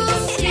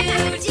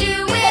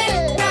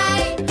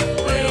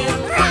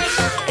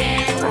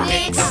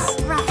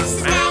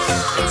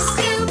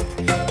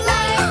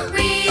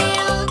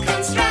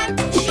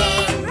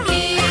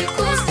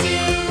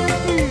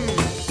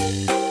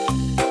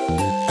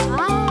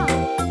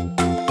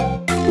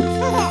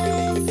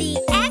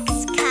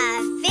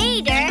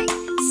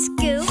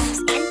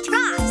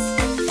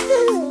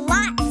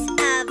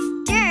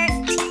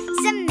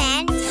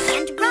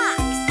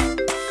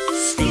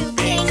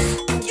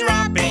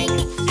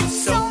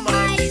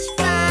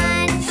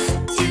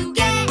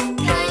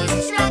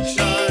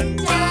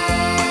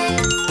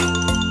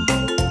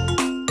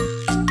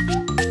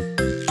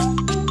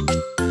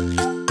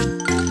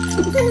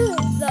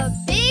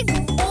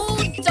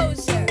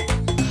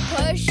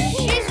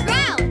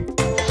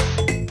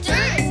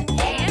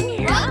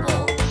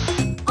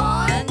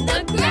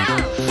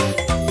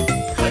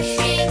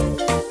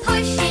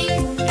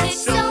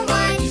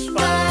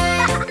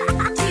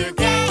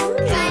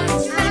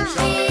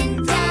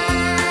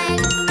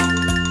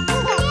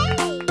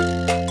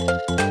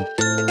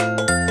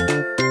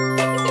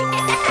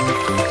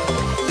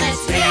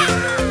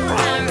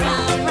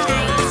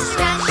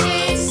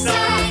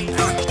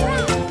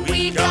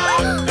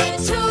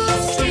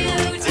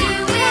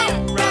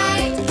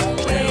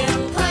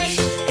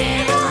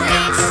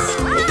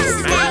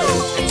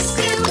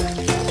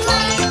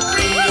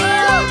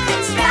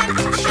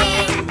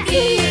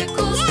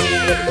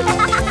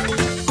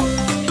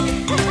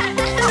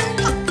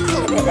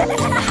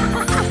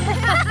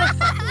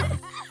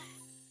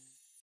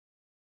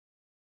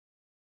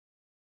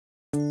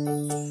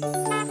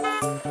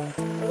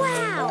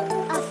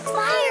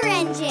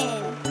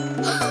engine.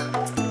 I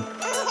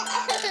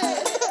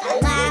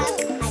laugh,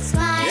 I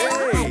smile,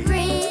 I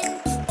grin.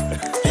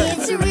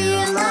 It's a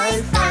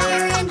real-life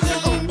fire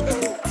engine.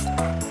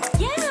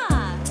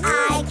 Yeah!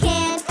 I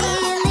can't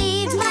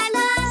believe my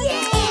luck.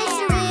 It's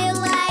a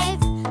real-life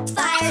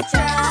fire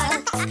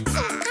truck.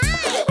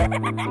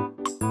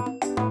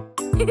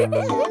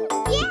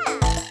 Yeah!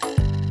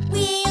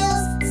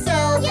 Wheels so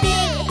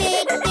big,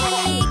 big,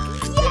 big.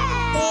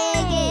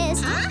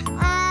 Biggest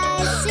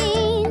I've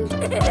seen.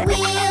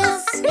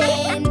 Wheels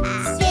spin,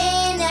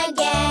 spin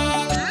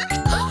again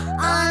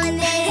on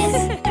this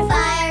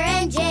fire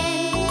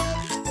engine.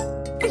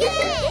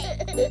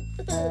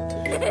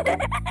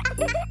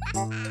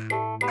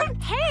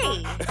 Hey!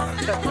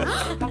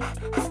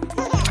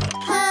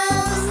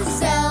 Hose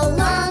so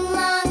long,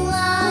 long,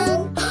 long.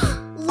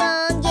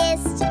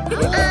 Longest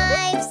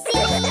I've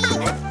seen.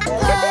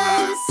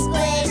 Hose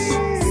splish,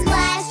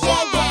 splash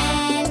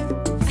again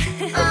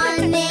on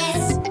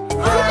this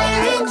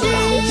fire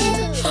engine.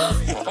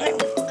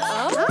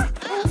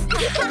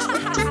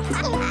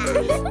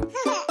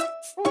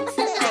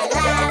 I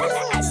laugh,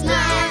 I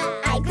smile,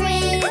 I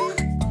grin.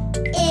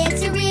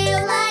 It's a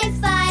real-life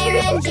fire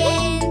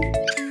engine.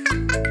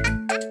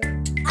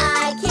 I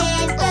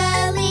can't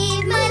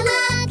believe my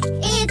luck.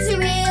 It's a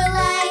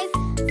real-life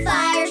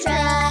fire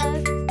truck.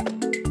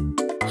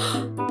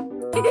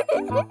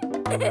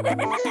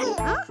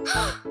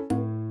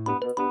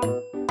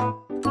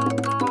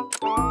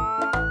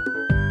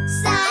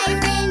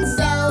 Siren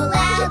so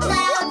loud,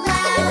 loud,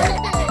 loud.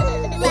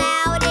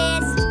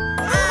 Loudest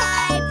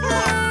I've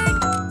heard.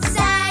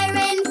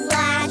 Siren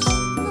flash,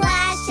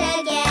 flash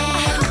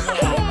again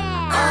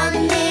on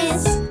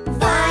this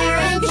fire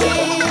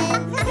engine.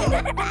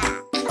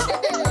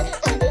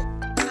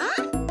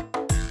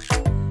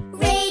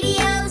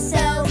 Radio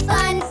so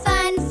fun,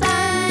 fun,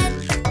 fun.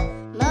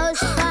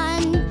 Most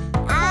fun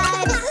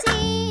I've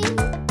seen.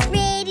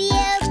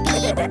 Radio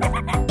beep,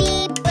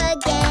 beep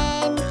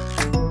again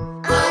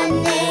on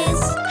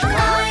this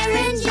fire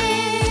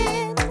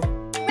engine.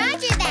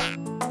 Roger that.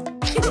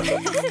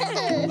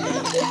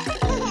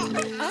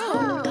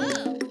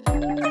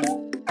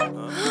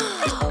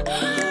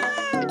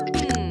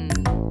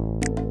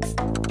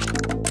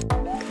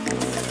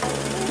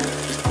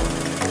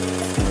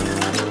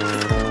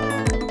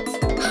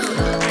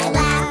 I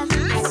laugh,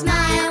 I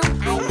smile,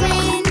 I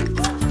grin.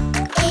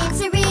 It's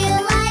a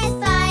real-life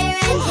fire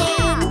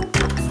engine.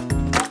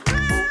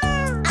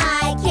 I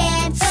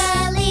can't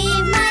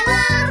believe my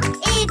luck.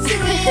 It's a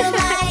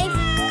real-life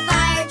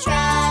fire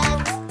truck.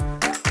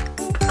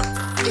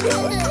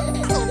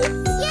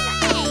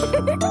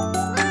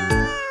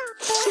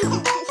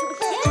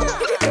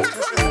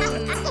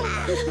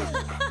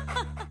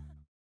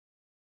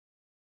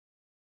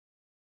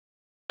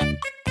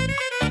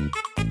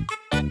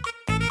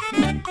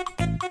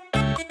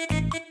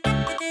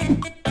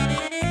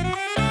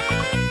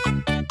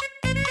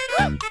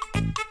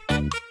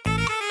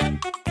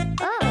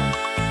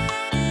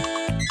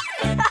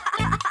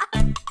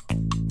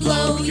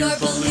 Blow your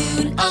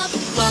balloon up,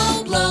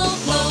 blow, blow,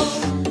 blow.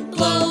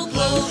 Blow,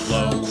 blow,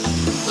 blow.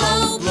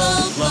 Blow, blow,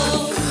 blow.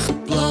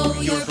 Blow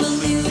your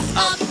balloon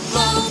up,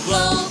 blow,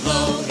 blow,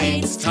 blow.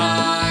 It's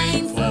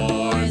time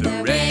for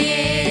the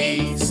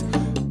race.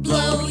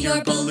 Blow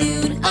your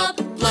balloon up,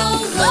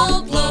 blow,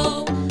 blow,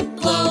 blow.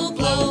 Blow,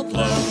 blow,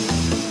 blow.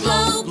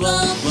 Blow,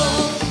 blow, blow.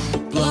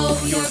 Blow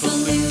your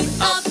balloon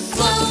up,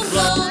 blow,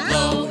 blow,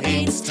 blow.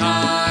 It's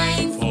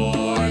time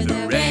for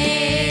the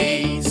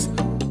race.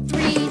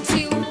 3,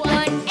 2,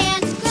 1,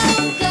 and go,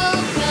 go,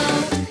 go.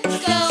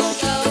 Go,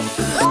 go,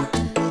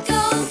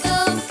 go, go,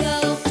 go.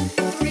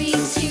 3,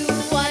 2,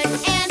 1,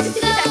 and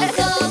go,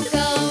 go,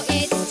 go.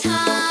 It's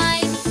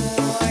time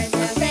for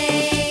the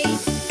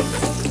race.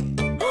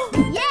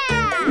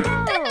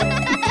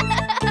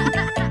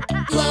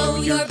 Blow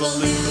your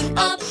balloon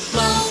up,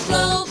 blow,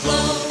 blow,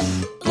 blow.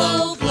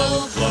 Blow, blow,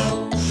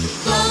 blow.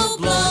 Blow,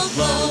 blow,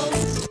 blow.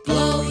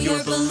 Blow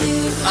your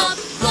balloon up,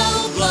 blow,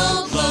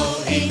 blow,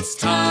 blow. It's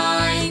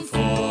time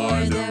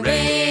for the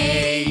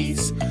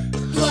race.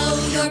 Blow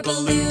your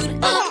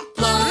balloon up,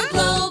 blow,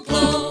 blow,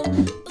 blow.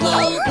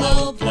 Blow,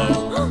 blow, blow.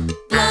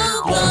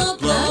 Blow, blow,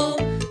 blow.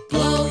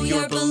 Blow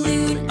your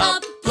balloon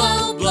up,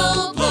 blow,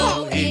 blow,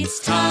 blow. It's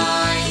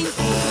time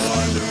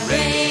for the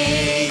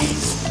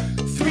race.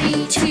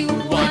 3, 2,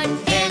 1,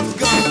 and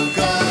go,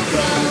 go,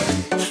 go.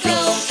 Go,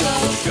 go,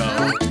 go.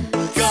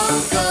 Go,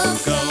 go,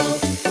 go.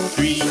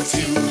 3,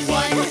 2,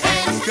 1,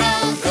 and go,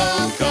 go,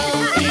 go.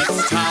 It's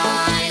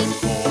time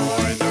for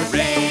the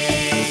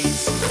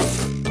race.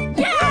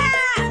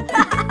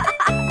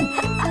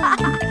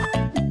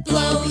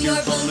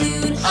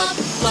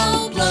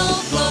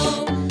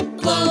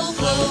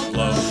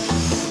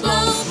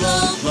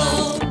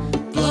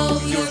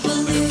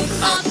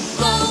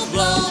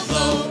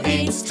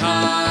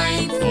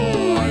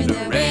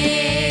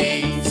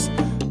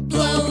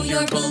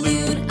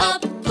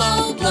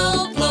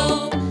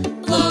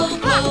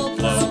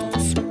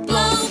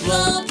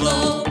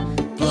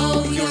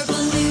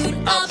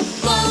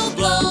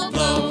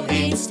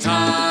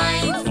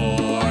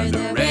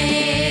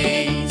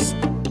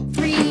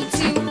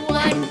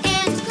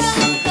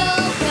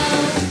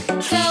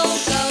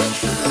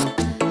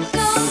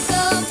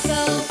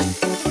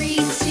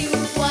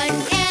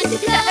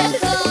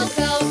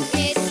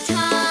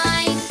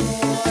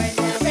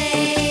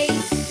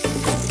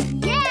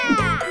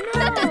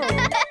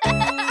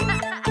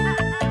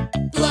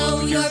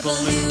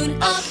 balloon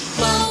up,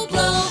 blow,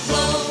 blow,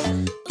 blow.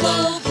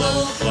 Blow,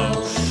 blow, blow.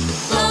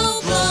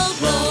 Blow, blow,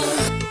 blow.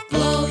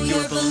 Blow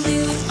your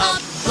balloon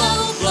up,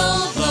 blow,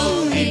 blow,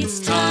 blow. It's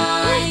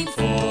time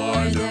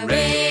for the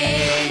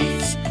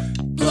race.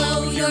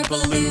 Blow your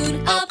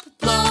balloon up,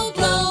 blow,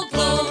 blow,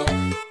 blow.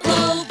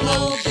 Blow,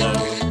 blow, blow.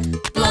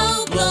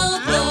 Blow, blow,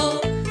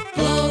 blow.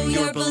 Blow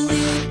your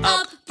balloon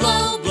up,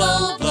 blow,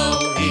 blow,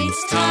 blow.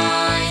 It's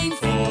time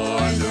for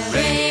the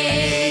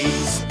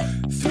race.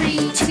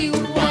 3, 2,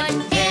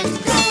 1, and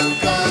go,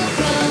 go,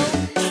 go.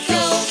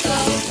 Go, go,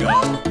 go.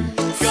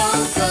 Go,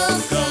 go,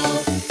 go.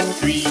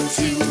 3,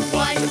 2,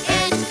 1,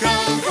 and go,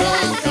 go,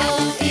 go.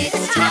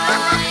 It's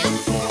time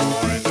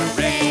for the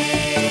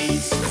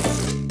race.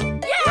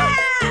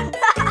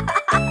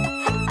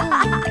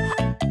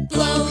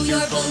 Blow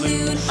your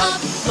balloon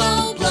up,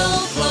 blow, blow,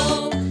 blow.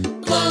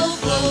 Blow,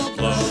 blow,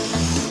 blow.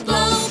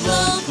 Blow,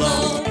 blow,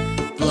 blow.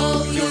 Blow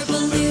your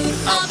balloon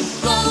up,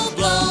 blow,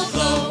 blow,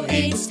 blow.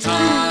 It's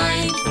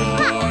time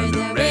for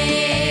the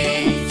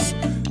race.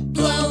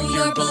 Blow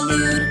your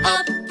balloon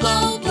up,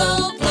 blow, blow,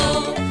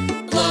 blow.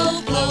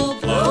 Blow, blow,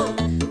 blow.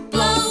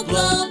 Blow,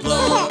 blow,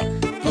 blow.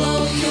 Blow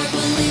your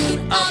balloon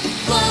up,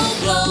 blow,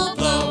 blow,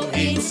 blow.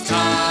 It's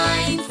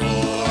time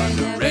for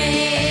the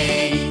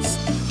race.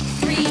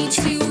 3,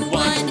 2,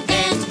 1,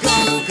 and go,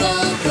 go,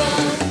 go.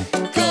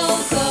 Go,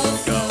 go,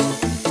 go.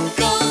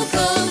 Go,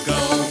 go,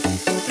 go.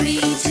 3,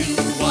 2,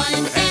 1,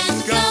 and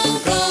go,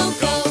 go,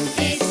 go.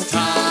 It's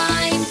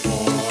time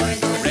for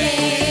the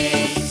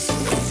race.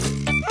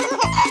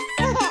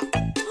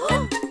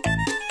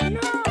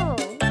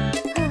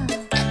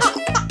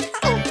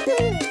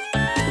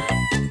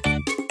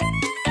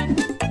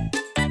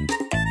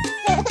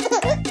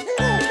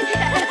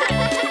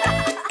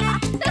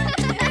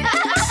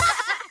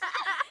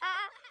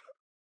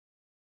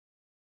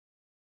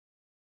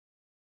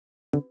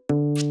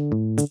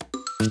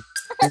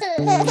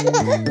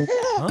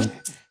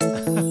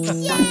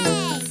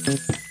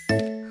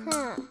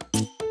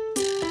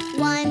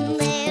 One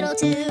little,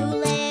 2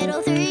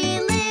 little, 3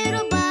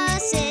 little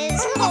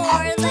buses,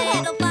 4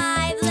 little,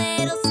 5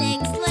 little,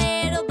 6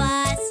 little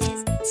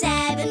buses,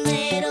 7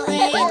 little,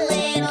 8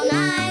 little,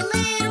 9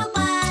 little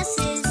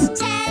buses,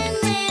 10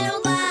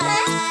 little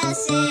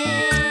buses.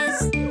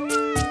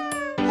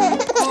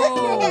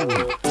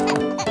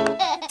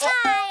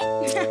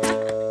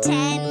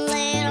 10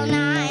 little,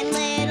 9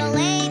 little,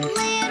 8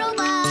 little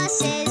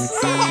buses,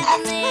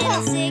 7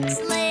 little, 6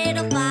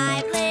 little,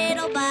 5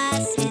 little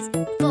buses,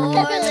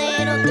 4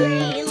 little,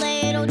 3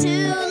 little, 2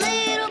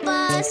 little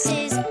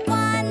buses,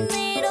 1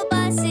 little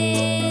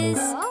buses.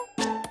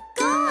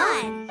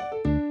 Gone.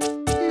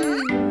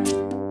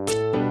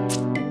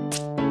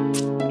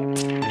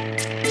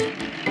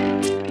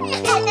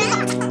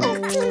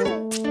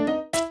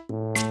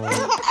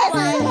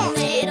 One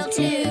little,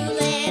 2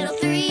 little,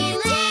 3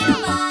 little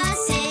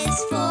buses,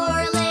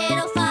 4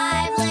 little,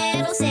 5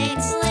 little,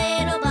 6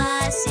 little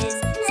buses,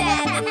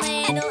 7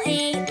 little,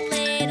 8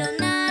 little,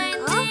 9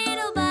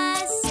 little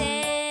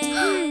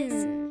buses,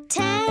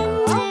 10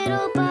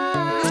 little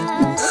buses.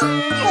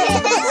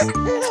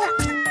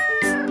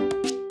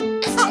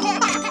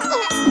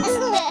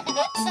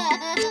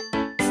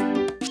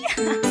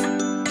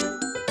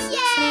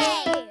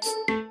 Yay!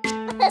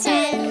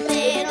 10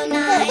 little,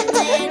 9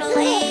 little,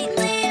 8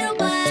 little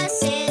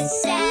buses,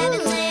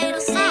 7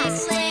 little,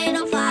 6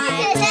 little,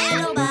 5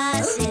 little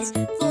buses,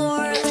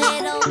 4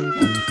 little,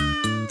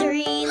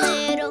 3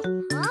 little,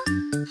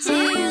 2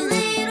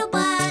 little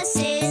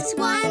buses,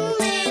 1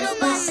 little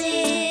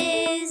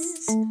buses.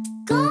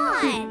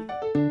 Gone.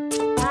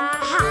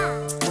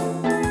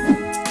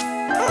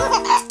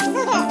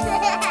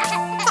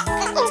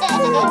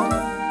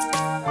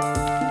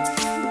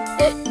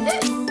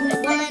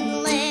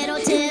 One little,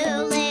 2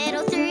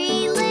 little,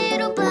 3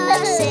 little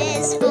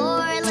buses,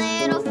 4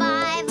 little,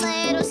 5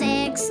 little,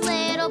 6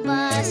 little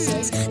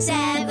buses,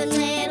 7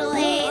 little,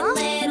 8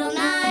 little,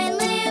 9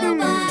 little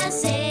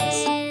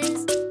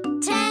buses,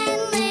 10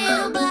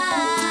 little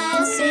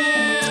buses.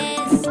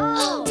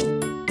 Oh!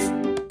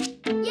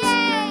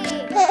 Yay!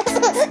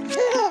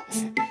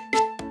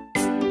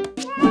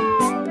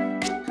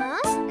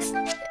 Huh?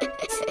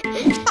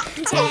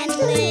 10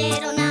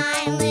 little,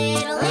 9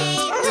 little,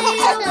 8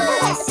 little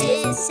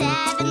buses,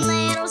 7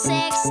 little,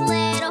 6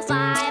 little,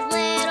 5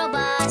 little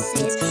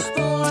buses,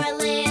 4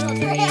 little,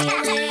 3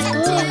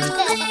 little, 2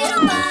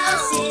 little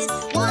buses,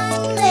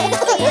 1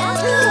 little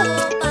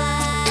yellow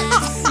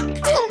bus.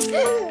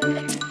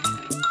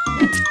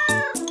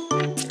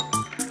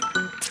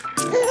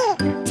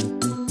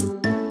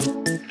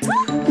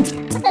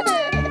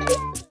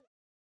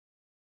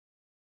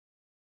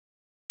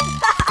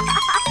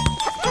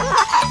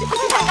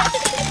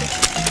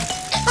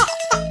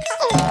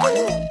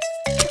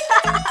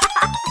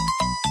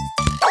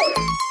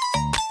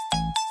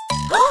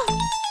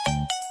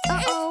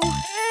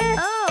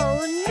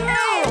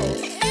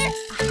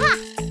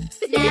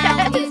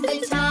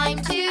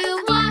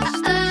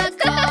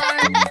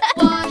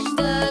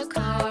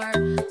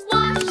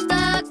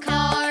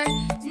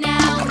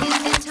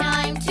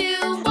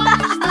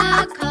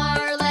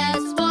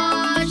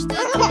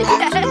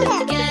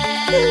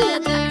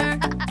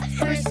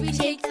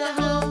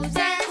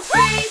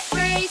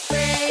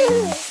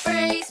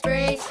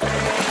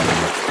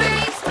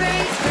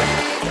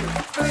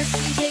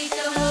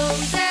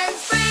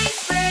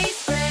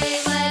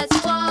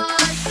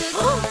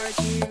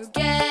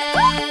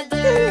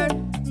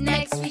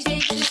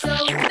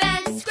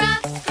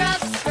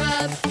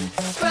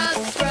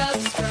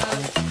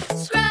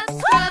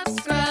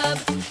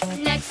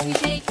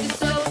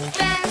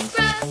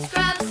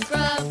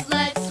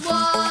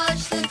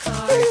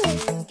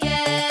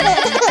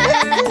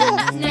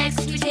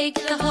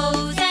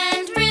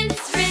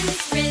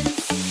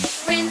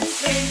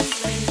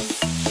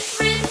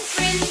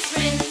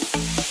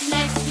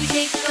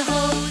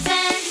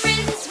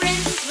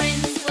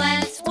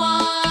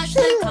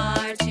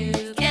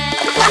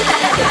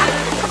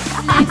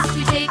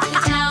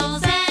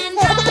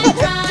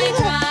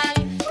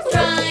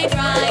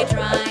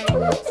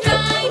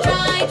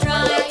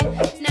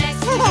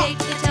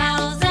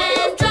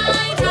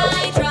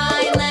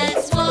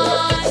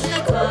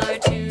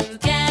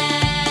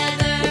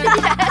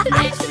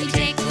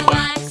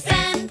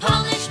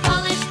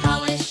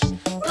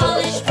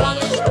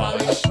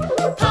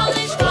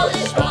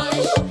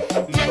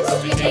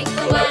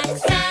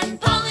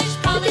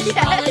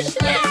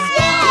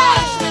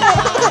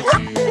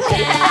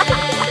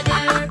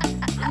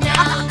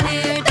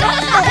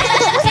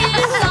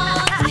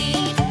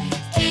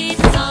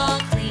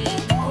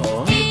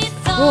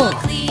 all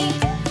clean.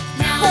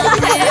 Now we're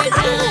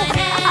done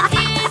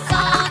and it's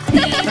all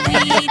clean. We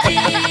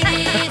did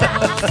it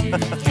all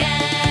together.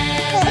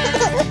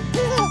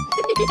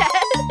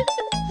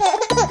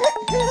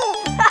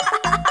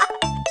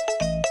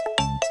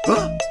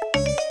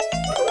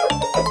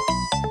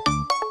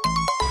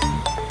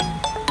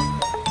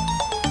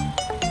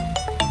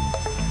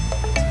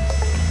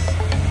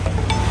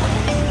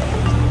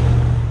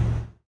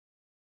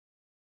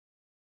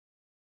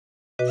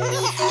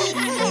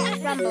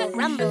 Rumble,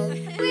 rumble.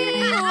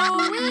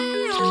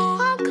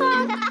 Honk,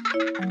 honk.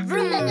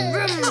 Vroom,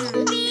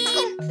 vroom.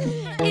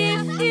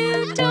 If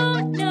you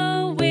don't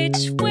know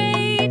which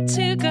way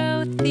to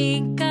go,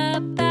 think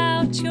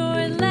about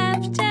your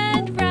left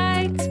and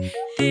right.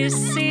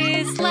 This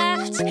is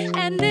left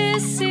and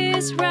this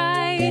is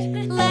right.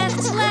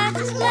 Left,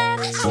 left,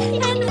 left,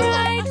 and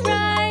right,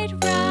 right,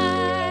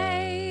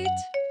 right.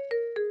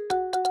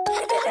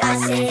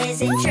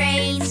 Buses and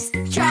trains,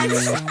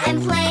 trucks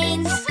and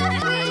planes.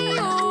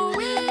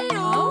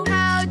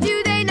 How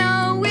do they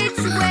know which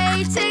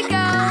way to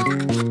go?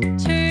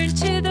 Turn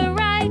to the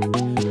right.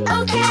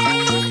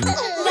 Okay,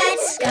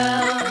 let's go.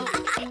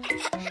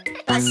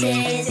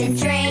 Buses and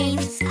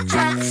trains,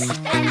 trucks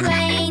and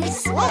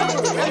planes.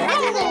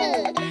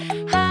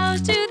 How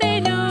do they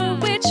know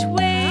which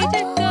way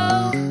to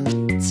go?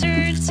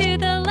 Turn to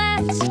the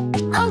left.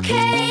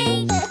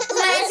 Okay,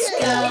 let's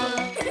go.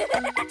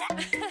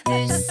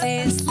 This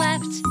is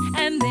left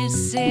and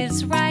this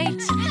is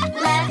right.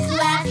 Left,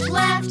 left,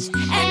 left,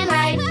 and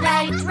right,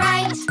 right,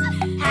 right.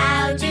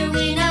 How do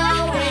we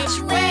know which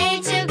way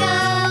to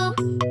go?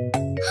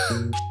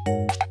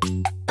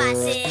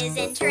 Buses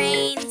and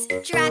trains,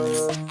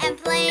 trucks and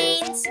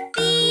planes.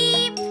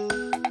 Beep.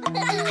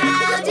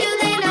 How do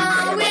they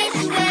know which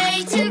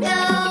way to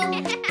go?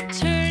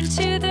 Turn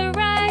to the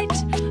right.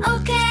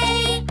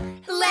 Okay,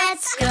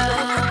 let's go.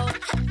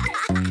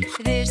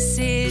 This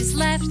is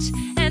left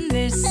and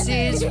this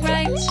is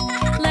right.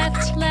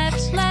 Left,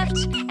 left, left,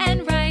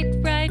 and right,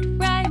 right,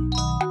 right.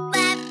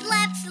 Left,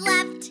 left,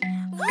 left,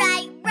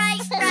 right,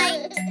 right,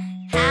 right.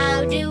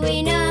 How do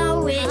we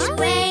know which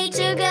way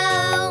to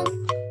go?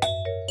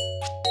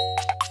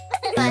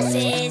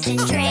 Buses and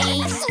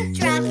trains,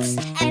 trucks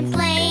and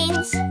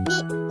planes.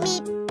 Meep,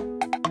 meep.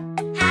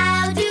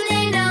 How do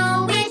they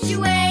know which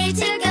way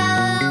to go?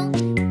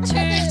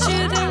 Turn to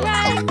the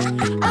right.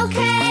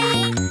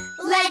 Okay,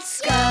 let's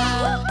go.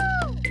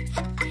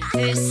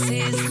 This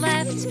is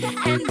left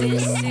and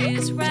this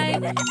is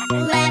right.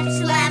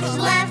 Left, left,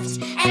 left,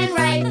 and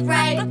right,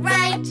 right,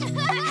 right.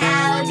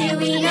 How do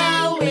we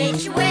know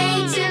which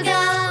way to go?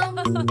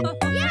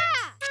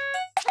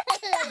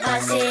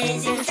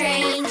 Buses and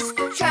trains,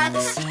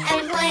 trucks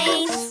and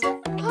planes.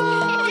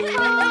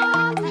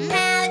 How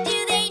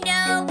do they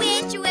know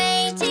which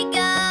way to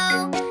go?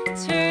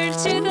 Turn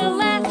to the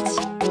left.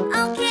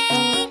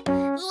 Okay,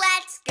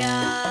 let's go.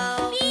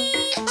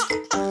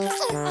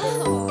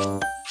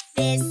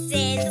 This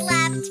is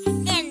left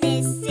and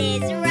this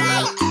is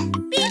right.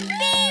 Beep,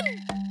 beep.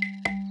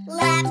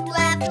 Left,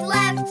 left,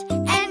 left,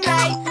 and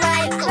right,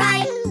 right,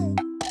 right.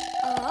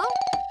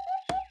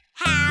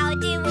 How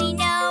do we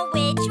know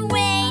which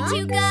way to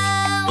go?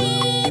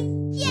 Beep.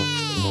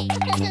 Yay!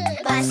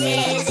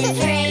 Buses and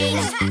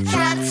trains,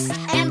 trucks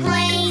and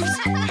planes.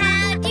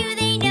 How do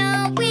they know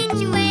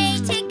which way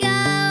to go?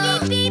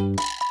 Beep, beep.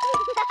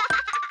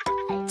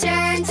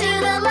 Turn to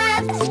the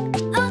left.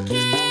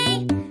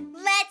 Okay,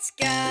 let's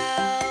go.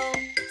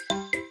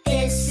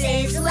 This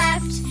is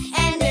left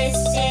and this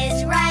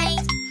is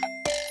right.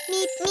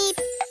 Meep, meep.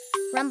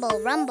 Rumble,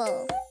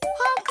 rumble.